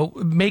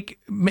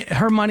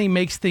 her money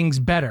makes things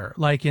better.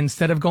 Like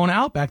instead of going to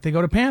Outback, they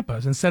go to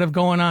Pampas. Instead of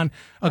going on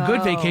a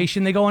good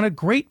vacation, they go on a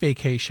great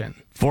vacation.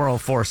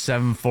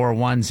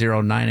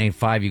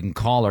 404-741-0985. You can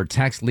call or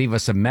text, leave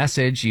us a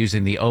message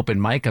using the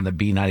open mic on the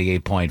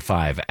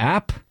B98.5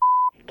 app.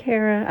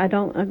 Kara, I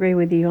don't agree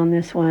with you on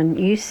this one.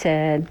 You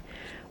said,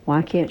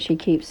 why can't she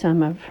keep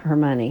some of her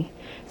money?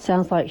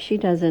 Sounds like she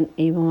doesn't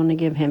even want to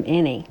give him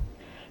any.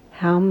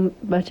 How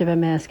much of a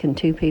mess can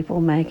two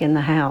people make in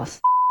the house?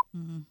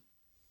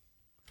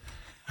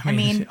 I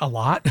mean, a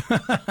lot.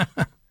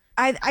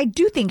 I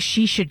do think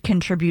she should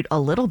contribute a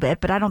little bit,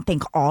 but I don't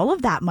think all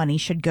of that money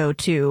should go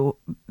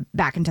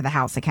back into the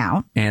house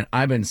account. And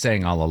I've been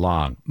saying all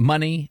along,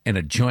 money in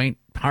a joint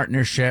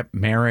partnership,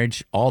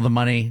 marriage, all the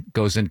money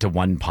goes into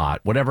one pot,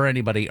 whatever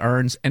anybody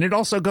earns. And it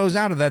also goes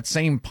out of that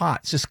same pot.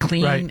 It's just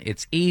clean. Right.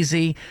 It's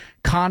easy.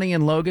 Connie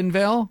in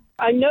Loganville.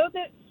 I know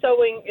that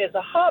sewing is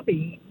a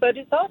hobby, but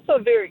it's also a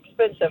very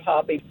expensive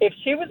hobby. If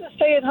she was a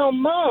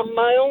stay-at-home mom,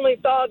 my only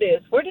thought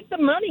is, where did the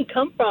money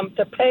come from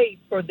to pay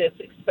for this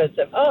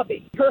expensive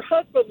hobby? Her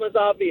husband was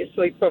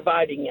obviously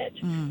providing it.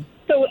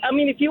 So, I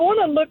mean, if you want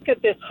to look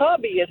at this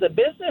hobby as a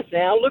business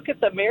now, look at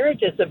the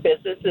marriage as a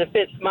business. If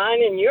it's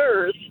mine and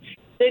yours,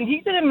 then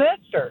he's an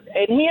investor,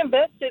 and he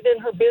invested in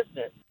her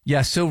business.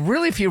 Yeah, so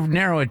really, if you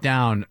narrow it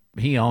down,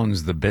 he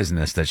owns the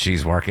business that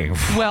she's working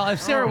for. Well, if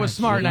Sarah was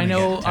smart, and I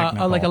know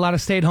like a lot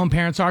of stay-at-home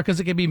parents are, because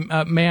it could be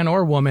man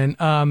or woman,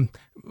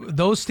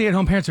 those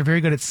stay-at-home parents are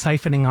very good at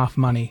siphoning off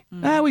money.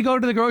 We go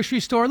to the grocery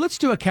store, let's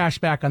do a cash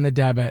back on the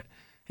debit.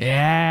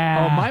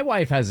 Yeah. Oh, my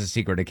wife has a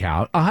secret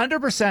account.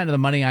 100% of the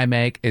money I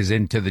make is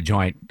into the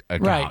joint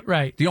account.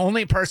 Right. The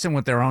only person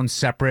with their own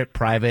separate,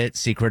 private,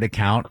 secret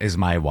account is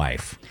my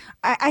wife.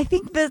 I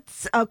think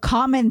that's a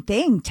common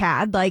thing,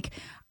 Tad. Like,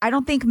 I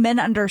don't think men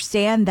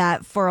understand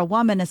that for a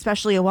woman,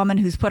 especially a woman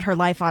who's put her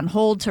life on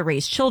hold to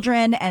raise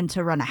children and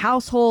to run a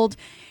household,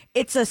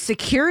 it's a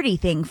security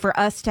thing for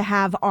us to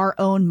have our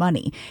own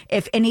money.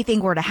 If anything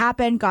were to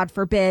happen, God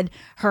forbid,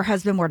 her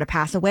husband were to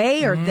pass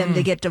away or them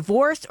to get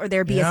divorced, or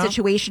there be a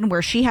situation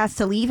where she has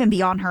to leave and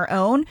be on her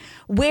own,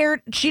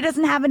 where she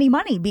doesn't have any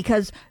money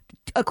because,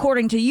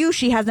 according to you,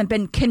 she hasn't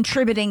been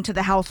contributing to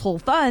the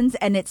household funds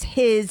and it's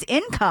his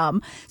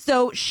income.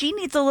 So she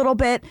needs a little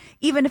bit,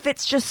 even if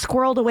it's just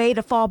squirreled away,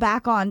 to fall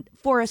back on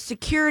for a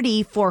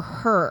security for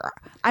her.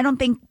 I don't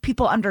think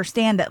people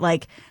understand that,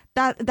 like,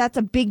 that's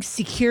a big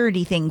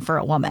security thing for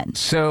a woman.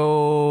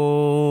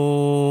 So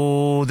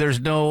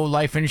there's no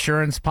life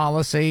insurance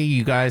policy,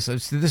 you guys.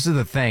 This is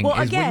the thing. Well,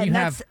 again,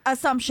 that's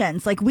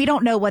assumptions. Like, we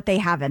don't know what they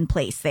have in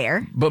place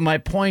there. But my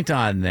point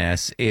on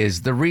this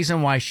is the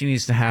reason why she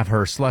needs to have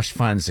her slush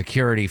fund,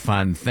 security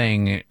fund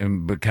thing,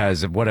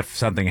 because of what if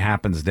something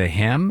happens to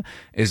him,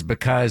 is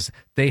because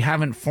they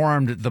haven't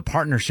formed the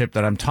partnership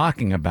that I'm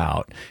talking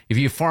about. If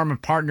you form a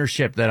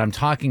partnership that I'm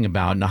talking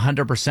about and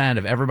 100%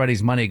 of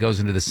everybody's money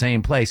goes into the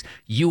same place,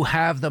 you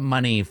have the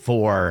money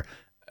for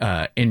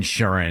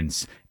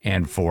insurance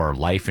and for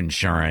life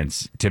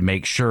insurance to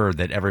make sure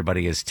that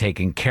everybody is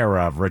taken care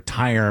of,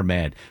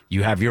 retirement.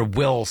 You have your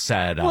will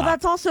set up. Well,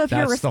 that's also if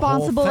you're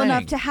responsible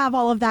enough to have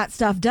all of that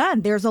stuff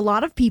done. There's a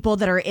lot of people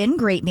that are in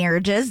great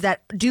marriages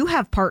that do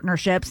have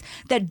partnerships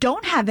that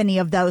don't have any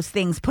of those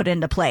things put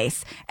into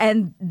place.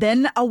 And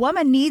then a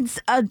woman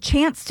needs a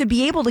chance to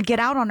be able to get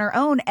out on her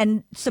own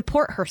and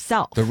support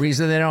herself. The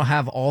reason they don't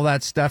have all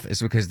that stuff is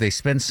because they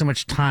spend so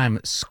much time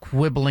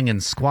squibbling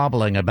and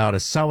squabbling about a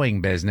sewing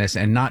business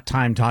and not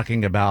time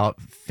talking about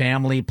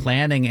family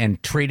planning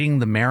and treating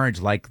the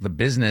marriage like the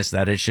business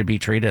that it should be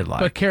treated like.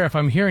 But Kara, if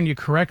I'm hearing you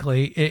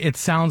correctly, it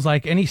sounds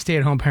like any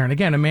stay-at-home parent,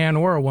 again, a man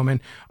or a woman,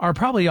 are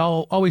probably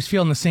always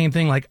feeling the same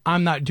thing, like,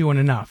 I'm not doing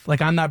enough.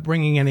 Like, I'm not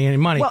bringing any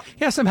money. Well,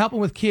 yes, I'm helping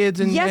with kids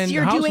and yes,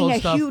 you're doing a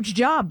stuff. huge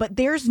job, but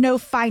there's no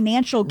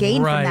financial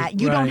gain from that.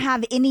 You don't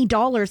have any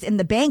dollars in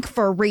the bank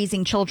for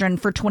raising children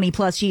for 20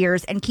 plus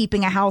years and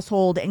keeping a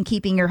household and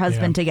keeping your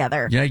husband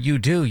together. Yeah, you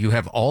do. You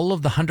have all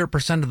of the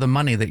 100% of the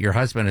money that your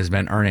husband has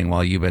been earning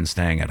while you've been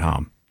staying at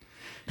home.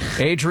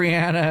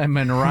 Adriana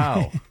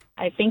Monroe.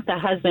 I think the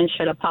husband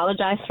should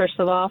apologize, first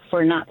of all,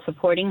 for not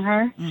supporting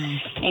her.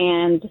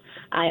 And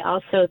I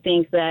also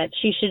think that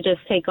she should just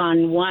take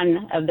on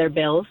one of their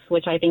bills,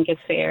 which I think is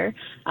fair.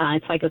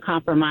 It's like a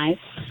compromise,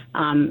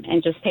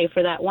 and just pay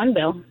for that one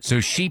bill.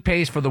 So she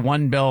pays for the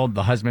one bill,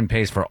 the husband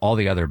pays for all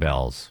the other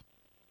bills.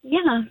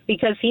 Yeah,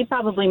 because he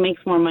probably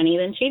makes more money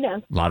than she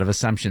does. A lot of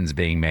assumptions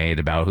being made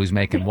about who's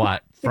making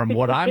what. From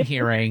what I'm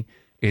hearing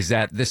is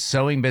that this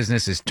sewing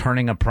business is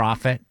turning a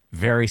profit,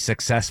 very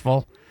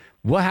successful.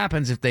 What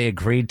happens if they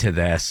agreed to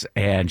this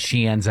and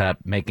she ends up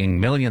making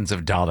millions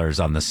of dollars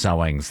on the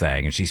sewing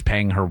thing and she's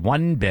paying her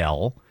one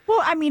bill?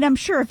 Well, I mean, I'm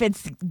sure if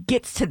it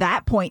gets to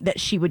that point that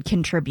she would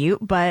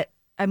contribute, but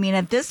I mean,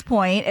 at this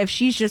point, if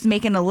she's just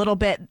making a little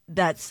bit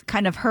that's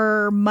kind of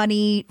her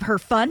money, her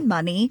fun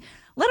money,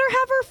 Let her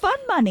have her fun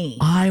money.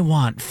 I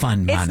want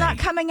fun money. It's not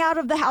coming out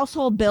of the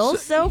household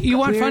bills, so you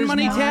want fun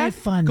money, my Ted?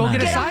 fun Go money?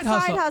 get a Get side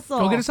hustle. hustle.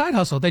 Go get a side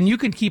hustle. Then you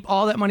can keep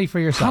all that money for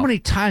yourself. How many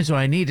times do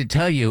I need to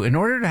tell you, in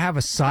order to have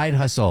a side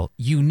hustle,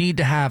 you need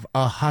to have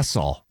a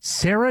hustle?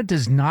 Sarah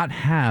does not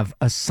have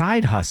a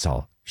side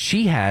hustle.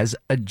 She has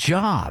a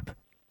job.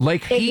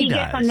 Like If he he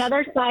does. gets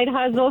another side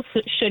hustle,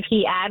 should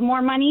he add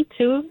more money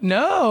too?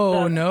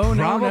 No.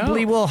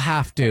 Probably will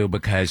have to,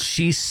 because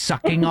she's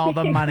sucking all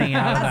the money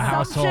out of the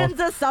household.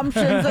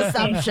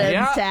 Assumptions,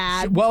 Yeah.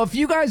 Dad. Well, if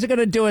you guys are going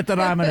to do it, then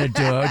I'm going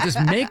to do it. Just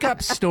make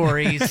up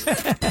stories.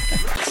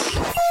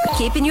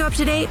 Keeping you up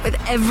to date with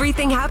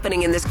everything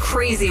happening in this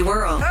crazy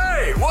world.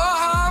 Hey, what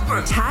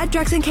happened? Tad,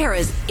 Drex, and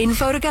Kara's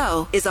Info to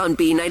Go is on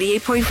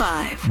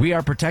B98.5. We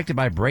are protected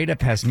by Breda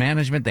Pest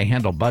Management. They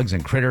handle bugs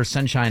and critters.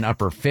 Sunshine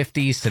upper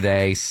 50s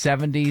today,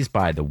 70s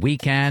by the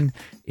weekend.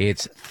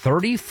 It's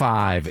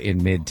 35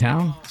 in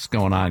Midtown. What's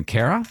going on,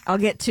 Kara? I'll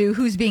get to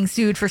who's being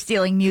sued for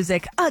stealing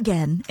music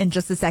again in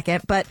just a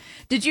second. But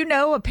did you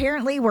know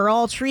apparently we're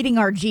all treating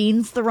our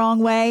jeans the wrong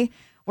way?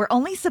 We're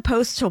only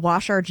supposed to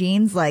wash our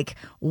jeans like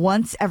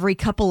once every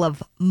couple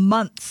of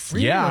months.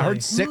 Yeah, I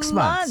heard 6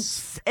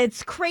 months.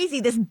 It's crazy.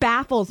 This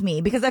baffles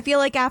me because I feel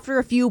like after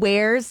a few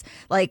wears,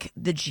 like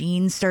the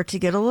jeans start to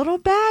get a little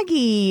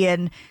baggy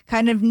and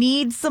kind of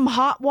need some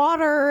hot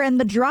water and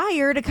the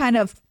dryer to kind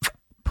of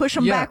push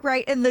them back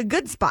right in the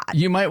good spot.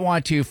 You might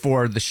want to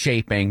for the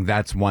shaping.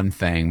 That's one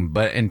thing.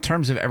 But in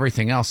terms of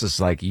everything else, it's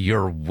like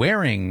you're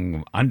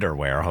wearing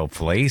underwear,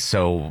 hopefully.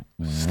 So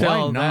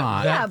Still, why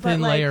not? that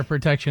thin layer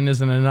protection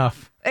isn't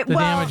enough. The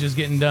damage is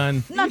getting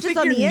done. Not just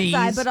on the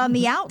inside, but on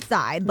the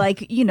outside.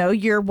 Like, you know,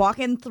 you're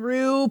walking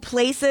through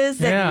places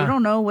that you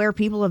don't know where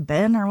people have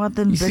been or what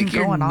them's been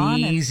going on.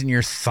 Your knees and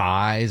your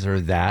thighs are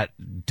that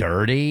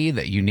dirty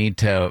that you need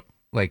to,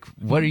 like,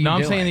 what are you doing?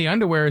 I'm saying the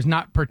underwear is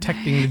not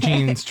protecting the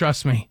jeans.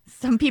 Trust me.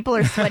 Some people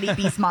are sweaty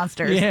beast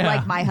monsters,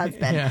 like my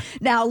husband. Yeah.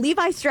 Now,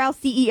 Levi Strauss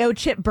CEO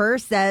Chip Burr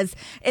says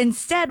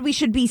instead we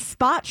should be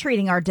spot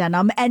treating our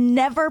denim and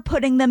never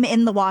putting them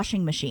in the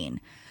washing machine.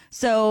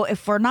 So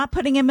if we're not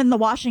putting them in the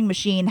washing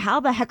machine, how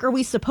the heck are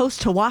we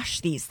supposed to wash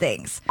these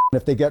things?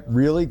 If they get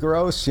really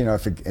gross, you know,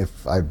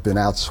 if I've been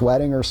out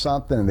sweating or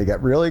something and they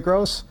get really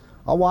gross,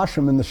 I'll wash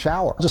them in the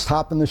shower. Just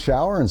hop in the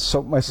shower and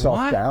soak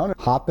myself down.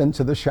 Hop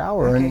into the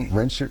shower and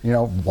rinse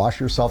wash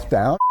yourself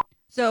down.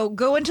 So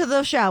go into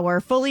the shower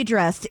fully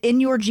dressed in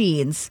your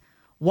jeans,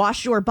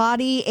 wash your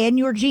body and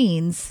your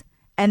jeans,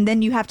 and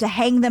then you have to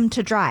hang them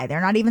to dry.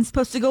 They're not even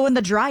supposed to go in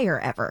the dryer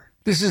ever.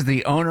 This is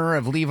the owner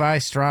of Levi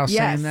Strauss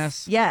saying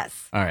this?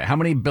 Yes. All right. How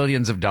many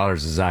billions of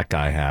dollars does that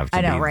guy have to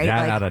I know, be right? that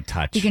Like, out of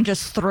touch? You can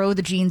just throw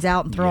the jeans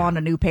out and throw on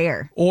a new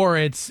pair. Or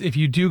if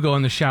you do go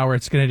in the shower,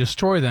 it's going to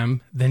destroy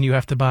them. Then you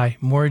have to buy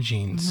more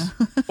jeans.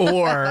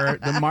 Or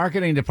the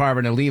marketing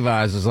department at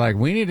Levi's is like,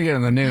 we need to get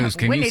in the news.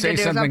 Can you say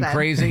something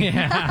crazy?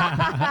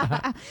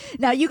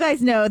 Now, you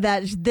guys know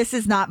that this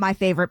is not my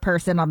favorite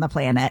person on the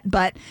planet,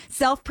 but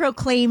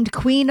self-proclaimed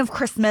Queen of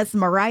Christmas,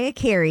 Mariah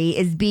Carey,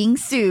 is being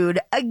sued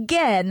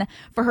again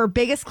for her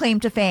biggest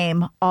claim to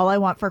fame, All I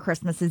Want for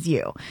Christmas Is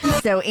You.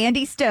 So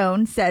Andy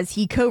Stone says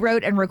he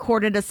co-wrote and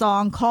recorded a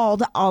song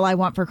called All I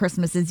Want for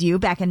Christmas Is You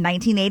back in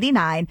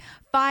 1989,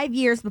 5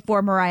 years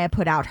before Mariah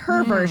put out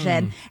her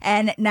version,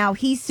 and now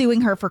he's suing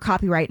her for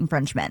copyright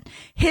infringement.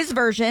 His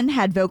version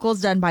had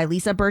vocals done by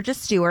Lisa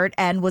Burgess-Stewart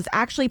and was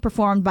actually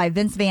performed by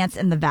Vince Vance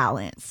and the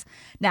Valiants.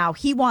 Now,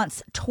 he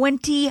wants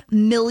 $20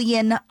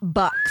 million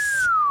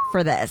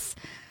for this.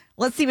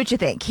 Let's see what you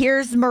think.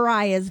 Here's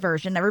Mariah's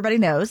version. Everybody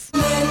knows.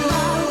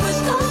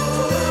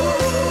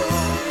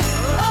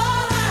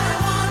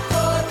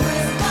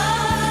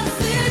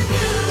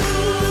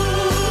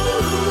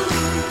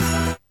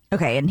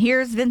 Okay, and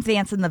here's Vince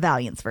Vance and the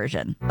Valiants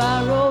version.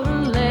 I wrote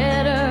a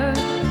letter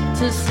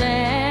to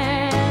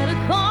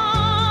Santa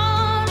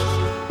Claus,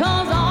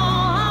 'cause all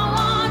I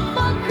want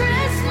for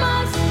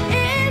Christmas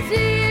is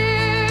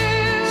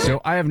you.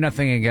 So I have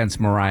nothing against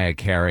Mariah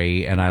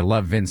Carey, and I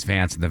love Vince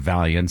Vance and the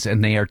Valiants,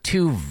 and they are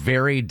two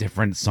very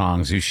different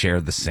songs who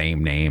share the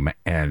same name,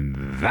 and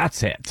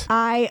that's it.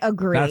 I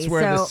agree. That's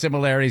where the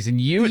similarities, and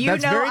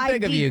that's very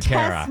big of you,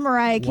 Kara. I detest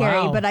Mariah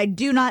Carey, but I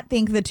do not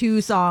think the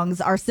two songs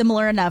are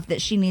similar enough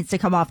that she needs to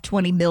come off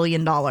 $20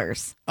 million.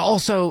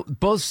 Also,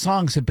 both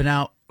songs have been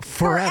out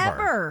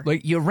forever.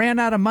 Like, you ran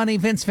out of money,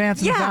 Vince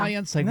Vance and the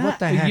Valiants? Like, what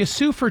the heck? You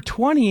sue for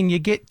 20 and you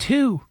get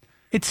 2.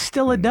 It's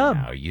still a dub.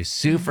 No, you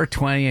sue for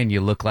 20 and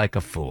you look like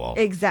a fool.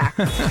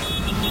 Exactly.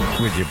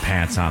 With your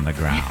pants on the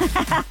ground.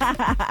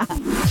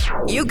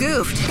 You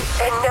goofed,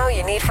 and now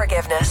you need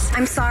forgiveness.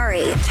 I'm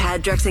sorry.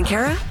 Tad, Drex, and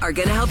Kara are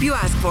going to help you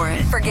ask for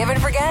it. Forgive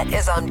and Forget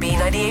is on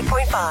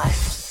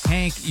B98.5.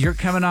 Hank, you're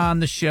coming on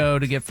the show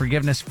to get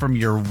forgiveness from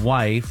your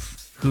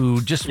wife,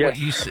 who just what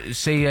you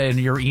say in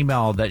your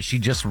email that she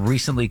just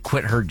recently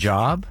quit her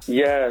job?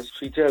 Yes,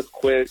 she just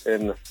quit,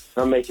 and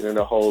I'm making it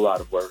a whole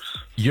lot worse.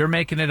 You're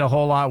making it a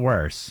whole lot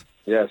worse.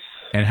 Yes.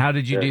 And how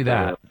did you do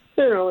that?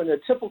 in a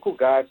typical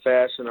guy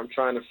fashion, I'm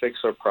trying to fix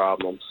her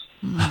problems.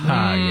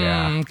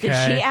 Yeah. Okay.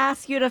 Did she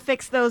ask you to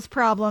fix those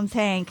problems,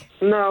 Hank?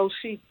 No,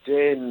 she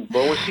didn't.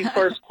 But when she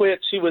first quit,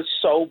 she was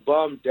so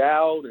bummed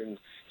out, and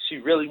she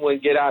really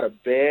wouldn't get out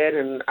of bed,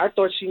 and I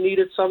thought she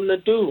needed something to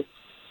do.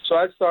 So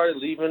I started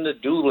leaving the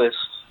do list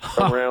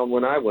around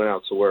when I went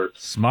out to work.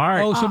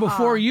 Smart. Oh, so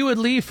before you would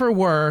leave for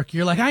work,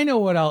 you're like, I know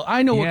what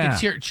Yeah.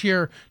 could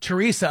cheer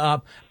Teresa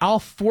up. I'll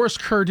force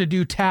her to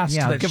do tasks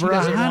Yeah, that give she her a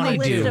doesn't want to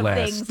honey-do do.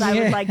 list. Things I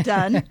would like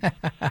done.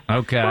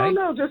 Okay. Oh,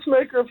 no, just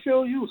make her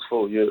feel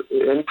useful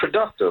and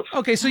productive.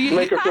 Okay, so you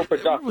Make her feel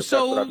productive. That's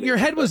So what I mean. your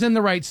head was in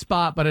the right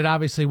spot, but it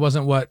obviously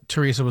wasn't what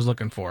Teresa was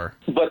looking for.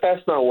 But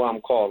that's not why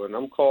I'm calling.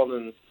 I'm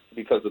calling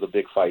because of the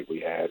big fight we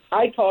had.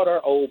 I called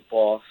our old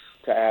boss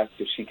to ask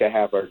if she could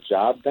have her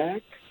job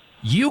back.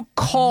 You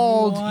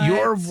called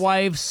your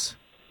wife's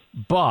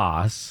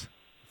boss,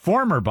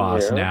 former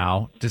boss Yeah.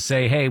 now, to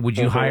say, hey, would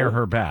you hire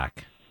her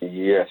back?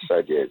 Yes,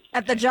 I did.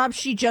 At the job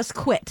she just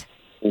quit.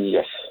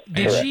 Yes.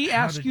 Did correct. she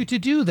ask you to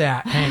do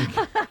that, Hank?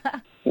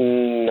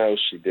 No,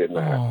 she did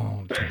not.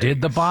 Oh,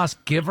 Did the boss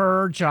give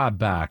her job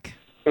back?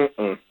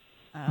 Mm-mm.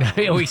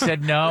 Oh, he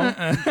said no?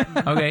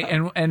 Okay,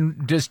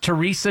 and does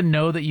Teresa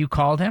know that you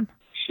called him?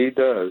 She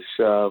does.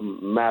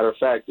 Matter of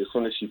fact, as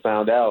soon as she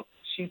found out,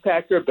 she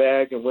packed her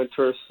bag and went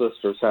to her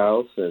sister's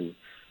house and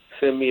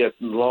sent me a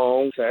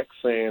long text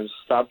saying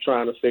stop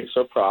trying to fix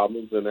her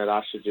problems and that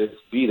I should just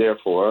be there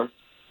for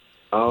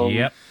her.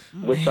 Yep.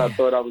 Which I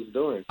thought I was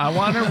doing. I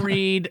want to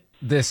read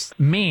this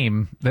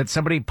meme that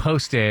somebody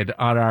posted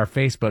on our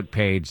Facebook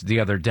page the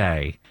other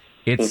day.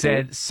 It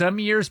said, some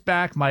years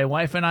back, my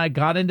wife and I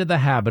got into the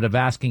habit of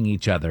asking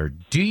each other,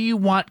 do you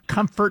want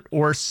comfort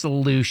or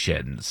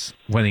solutions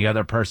when the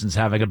other person's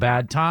having a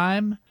bad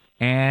time?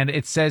 And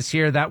it says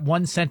here that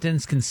one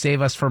sentence can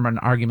save us from an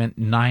argument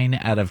 9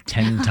 out of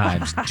 10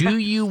 times. Do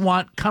you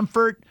want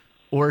comfort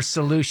or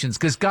solutions?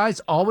 Because guys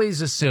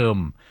always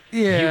assume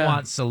you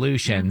want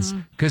solutions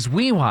because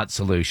we want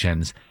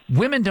solutions.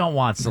 Women don't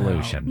want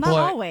solutions.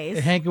 Not always.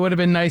 Hank, it would have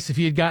been nice if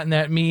you had gotten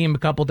that meme a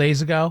couple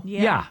days ago.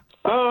 Yeah.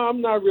 I'm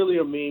not really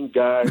a mean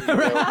guy.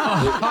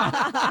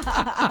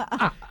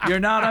 You're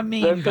not a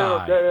mean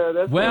guy.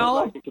 That Well,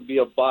 like it could be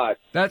a bot.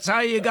 that's how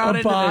you got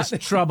into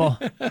this trouble.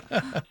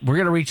 We're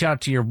going to reach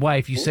out to your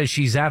wife. You said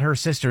she's at her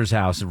sister's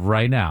house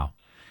right now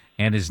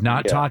and is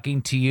not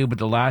talking to you. But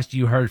the last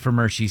you heard from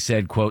her, she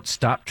said, quote,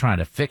 stop trying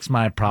to fix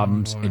my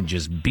problems and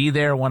just be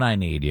there when I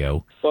need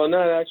you. Well,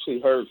 not actually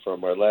heard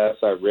from her. Last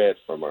I read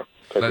from her.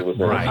 'Cause it was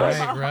in Right. the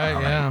text.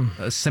 Right,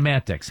 yeah.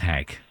 Semantics,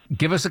 Hank.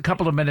 Give us a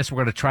couple of minutes. We're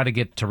going to try to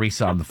get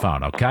Teresa on the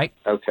phone, okay?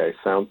 Okay,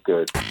 sounds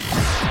good.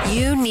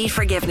 You need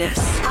forgiveness.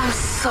 I'm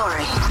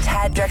sorry.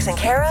 Tad, Drex, and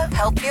Kara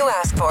help you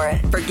ask for it.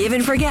 Forgive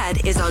and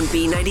Forget is on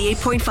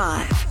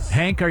B98.5.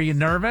 Hank, are you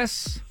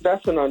nervous?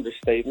 That's an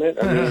understatement.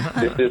 I mean,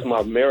 this is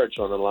my marriage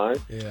on the line.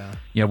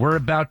 Yeah, we're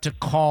about to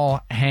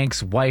call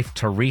Hank's wife,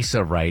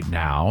 Teresa, right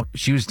now.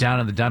 She was down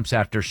in the dumps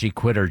after she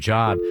quit her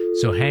job.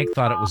 So Hank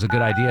thought it was a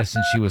good idea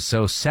since she was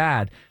so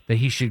sad that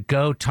he should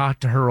go talk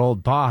to her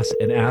old boss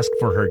and ask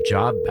for her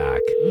job back.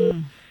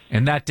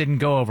 And that didn't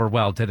go over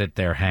well, did it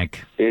there,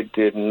 Hank? It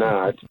did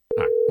not.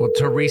 All right. Well,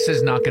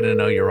 Teresa's not going to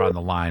know you're on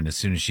the line as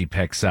soon as she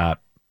picks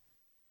up.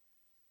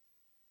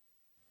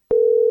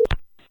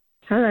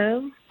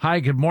 Hello, Hi,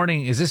 good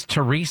morning. Is this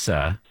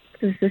Teresa?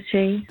 this is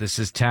she. This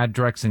is Tad,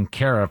 Drex, and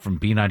Kara from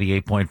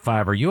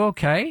B98.5. Are you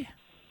okay?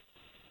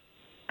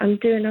 I'm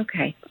doing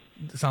okay.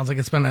 Sounds like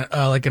it's been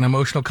like an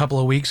emotional couple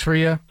of weeks for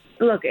you.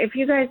 Look, if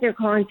you guys are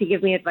calling to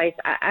give me advice,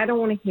 I don't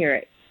want to hear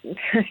it.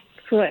 That's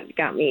what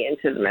got me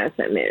into the mess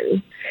I'm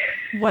in.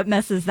 What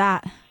mess is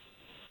that?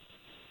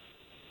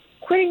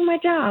 Quitting my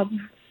job.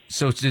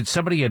 So did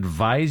somebody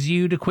advise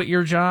you to quit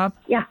your job?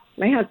 Yeah,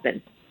 my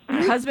husband.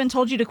 Your husband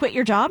told you to quit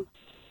your job?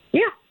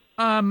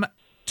 Yeah.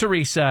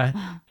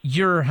 Teresa,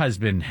 your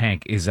husband,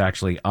 Hank, is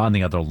actually on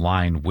the other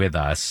line with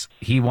us.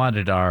 He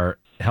wanted our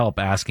help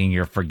asking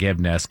your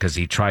forgiveness because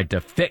he tried to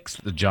fix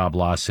the job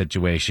loss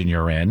situation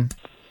you're in.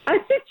 A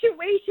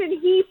situation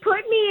he put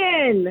me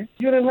in.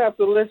 You didn't have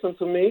to listen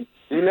to me.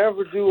 You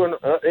never do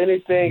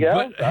anything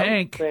else. But,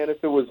 Hank, I was saying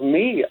if it was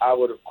me, I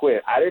would have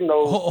quit. I didn't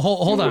know.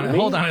 Hold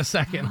on a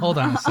second.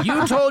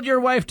 You told your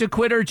wife to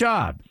quit her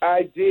job.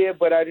 I did,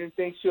 but I didn't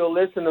think she'll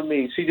listen to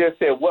me. She just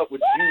said, what would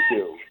you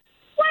do?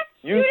 What?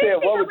 You said,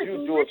 what would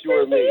you do if you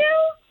were me?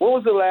 When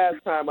was the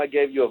last time I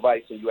gave you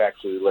advice and you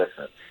actually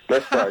listened?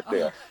 Let's start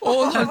there.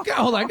 Hold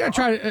on. I got to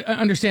try to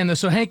understand this.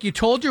 So, Hank, you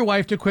told your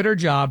wife to quit her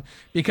job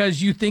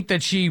because you think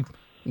that she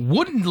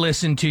wouldn't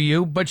listen to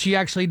you, but she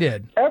actually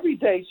did. Every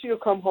day she'll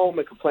come home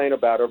and complain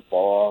about her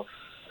boss,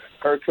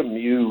 her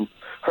commute,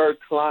 her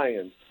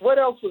clients. What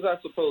else was I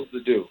supposed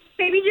to do?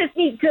 Baby just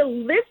needs to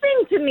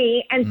listen to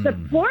me and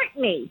support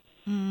me.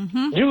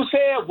 Mm-hmm. You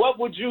said, what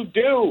would you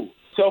do?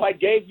 So I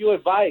gave you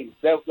advice.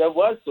 That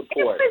was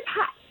support.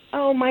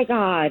 Oh, my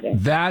God.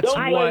 That's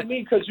don't what... blame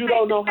me because you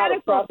don't know how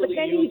to properly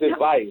use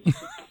advice.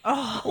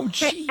 Oh,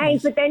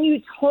 jeez. But then you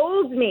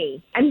told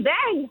me. And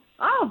then,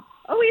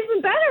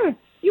 even better.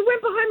 You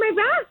went behind my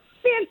back.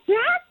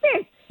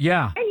 Fantastic.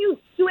 Yeah. And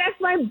you asked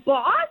my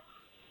boss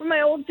for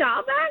my old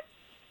job back?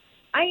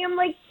 I am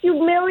like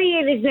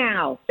humiliated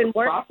now. And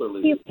work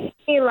Properly.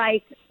 me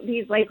like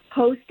these like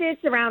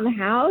Post-its around the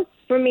house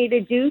for me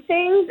to do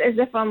things as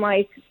if I'm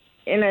like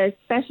in a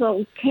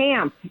special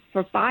camp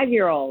for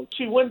 5-year-olds.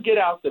 She wouldn't get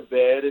out the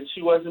bed, and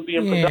she wasn't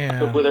being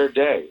productive with her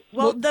day.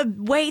 Well, the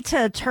way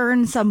to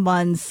turn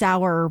someone's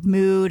sour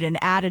mood and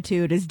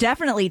attitude is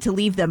definitely to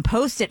leave them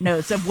Post-it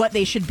notes of what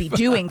they should be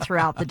doing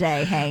throughout the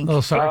day, Hank.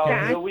 Oh,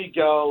 sorry. Here we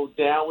go.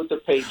 Down with the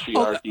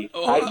patriarchy.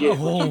 I get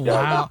what you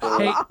guys are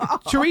doing. Hey,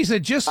 Teresa,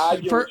 just I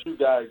get for what you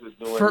guys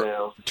are doing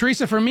now.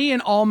 Teresa, for me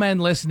and all men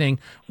listening,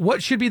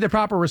 what should be the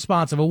proper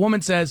response if a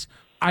woman says,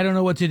 I don't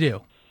know what to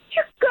do?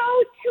 You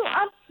go to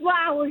a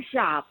flower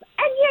shop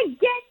and you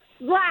get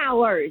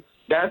flowers.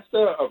 That's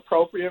the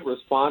appropriate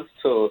response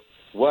to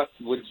what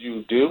would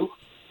you do?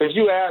 If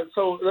you ask,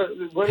 so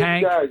what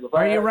Hank, you guys?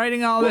 are you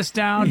writing all this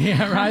down?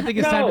 Yeah, right. I think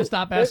it's time to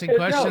stop asking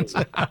questions.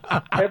 No.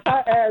 If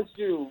I asked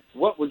you,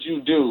 what would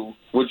you do?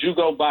 Would you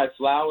go buy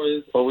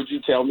flowers, or would you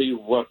tell me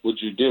what would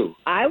you do?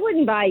 I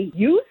wouldn't buy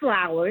you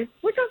flowers.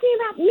 We're talking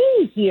about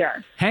me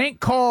here.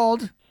 Hank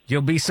called,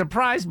 you'll be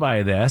surprised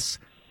by this,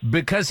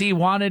 because he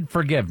wanted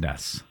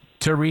forgiveness.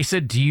 Teresa,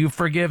 do you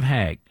forgive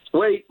Hank?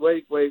 Wait.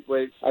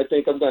 I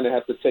think I'm going to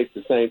have to take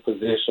the same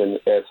position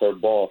as her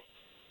boss.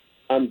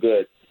 I'm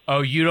good.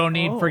 Oh, you don't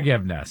need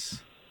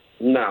forgiveness?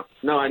 No,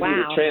 I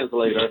need a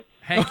translator.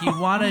 Hank, you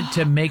wanted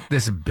to make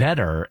this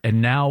better,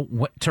 and now,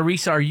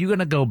 Teresa, are you going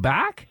to go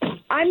back?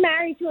 I'm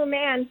married to a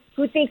man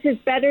who thinks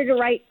it's better to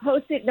write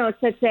Post-it notes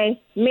that say,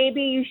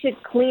 maybe you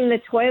should clean the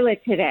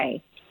toilet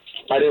today.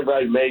 I didn't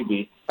write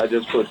maybe. I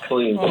just put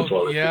clean the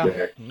toilet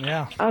today.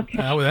 Yeah. Okay.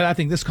 I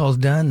think this call's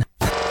done.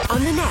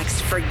 On the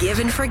next Forgive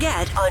and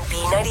Forget on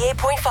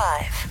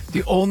B98.5.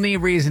 The only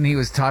reason he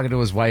was talking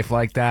to his wife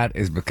like that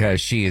is because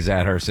she is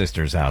at her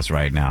sister's house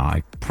right now.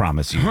 I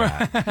promise you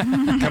that.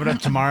 Coming up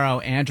tomorrow,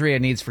 Andrea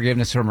needs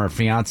forgiveness from her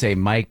fiance,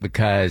 Mike,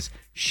 because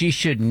she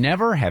should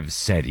never have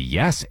said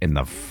yes in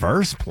the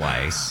first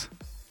place.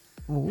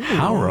 Ooh.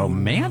 How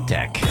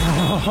romantic.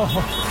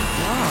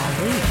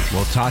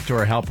 We'll talk to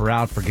her, help her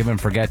out, Forgive and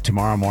Forget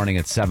tomorrow morning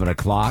at 7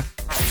 o'clock.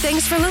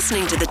 Thanks for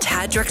listening to the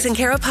Tad, Drex, and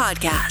Kara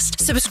podcast.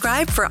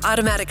 Subscribe for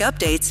automatic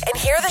updates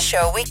and hear the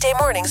show weekday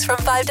mornings from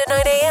 5 to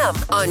 9 a.m.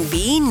 on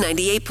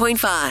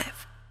B98.5.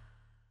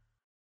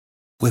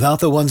 Without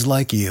the ones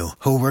like you,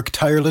 who work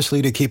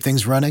tirelessly to keep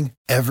things running,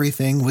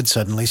 everything would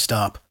suddenly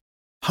stop.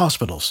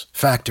 Hospitals,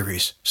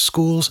 factories,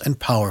 schools, and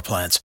power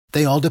plants,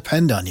 they all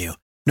depend on you.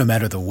 No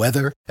matter the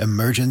weather,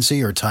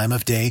 emergency, or time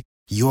of day,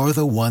 you're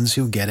the ones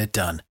who get it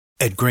done.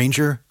 At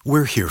Grainger,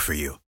 we're here for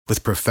you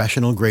with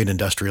professional-grade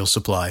industrial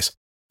supplies.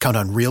 Count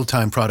on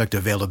real-time product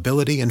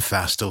availability and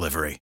fast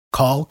delivery.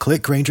 Call,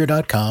 click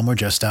Grainger.com, or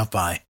just stop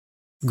by.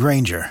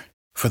 Grainger,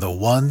 for the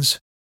ones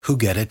who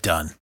get it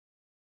done.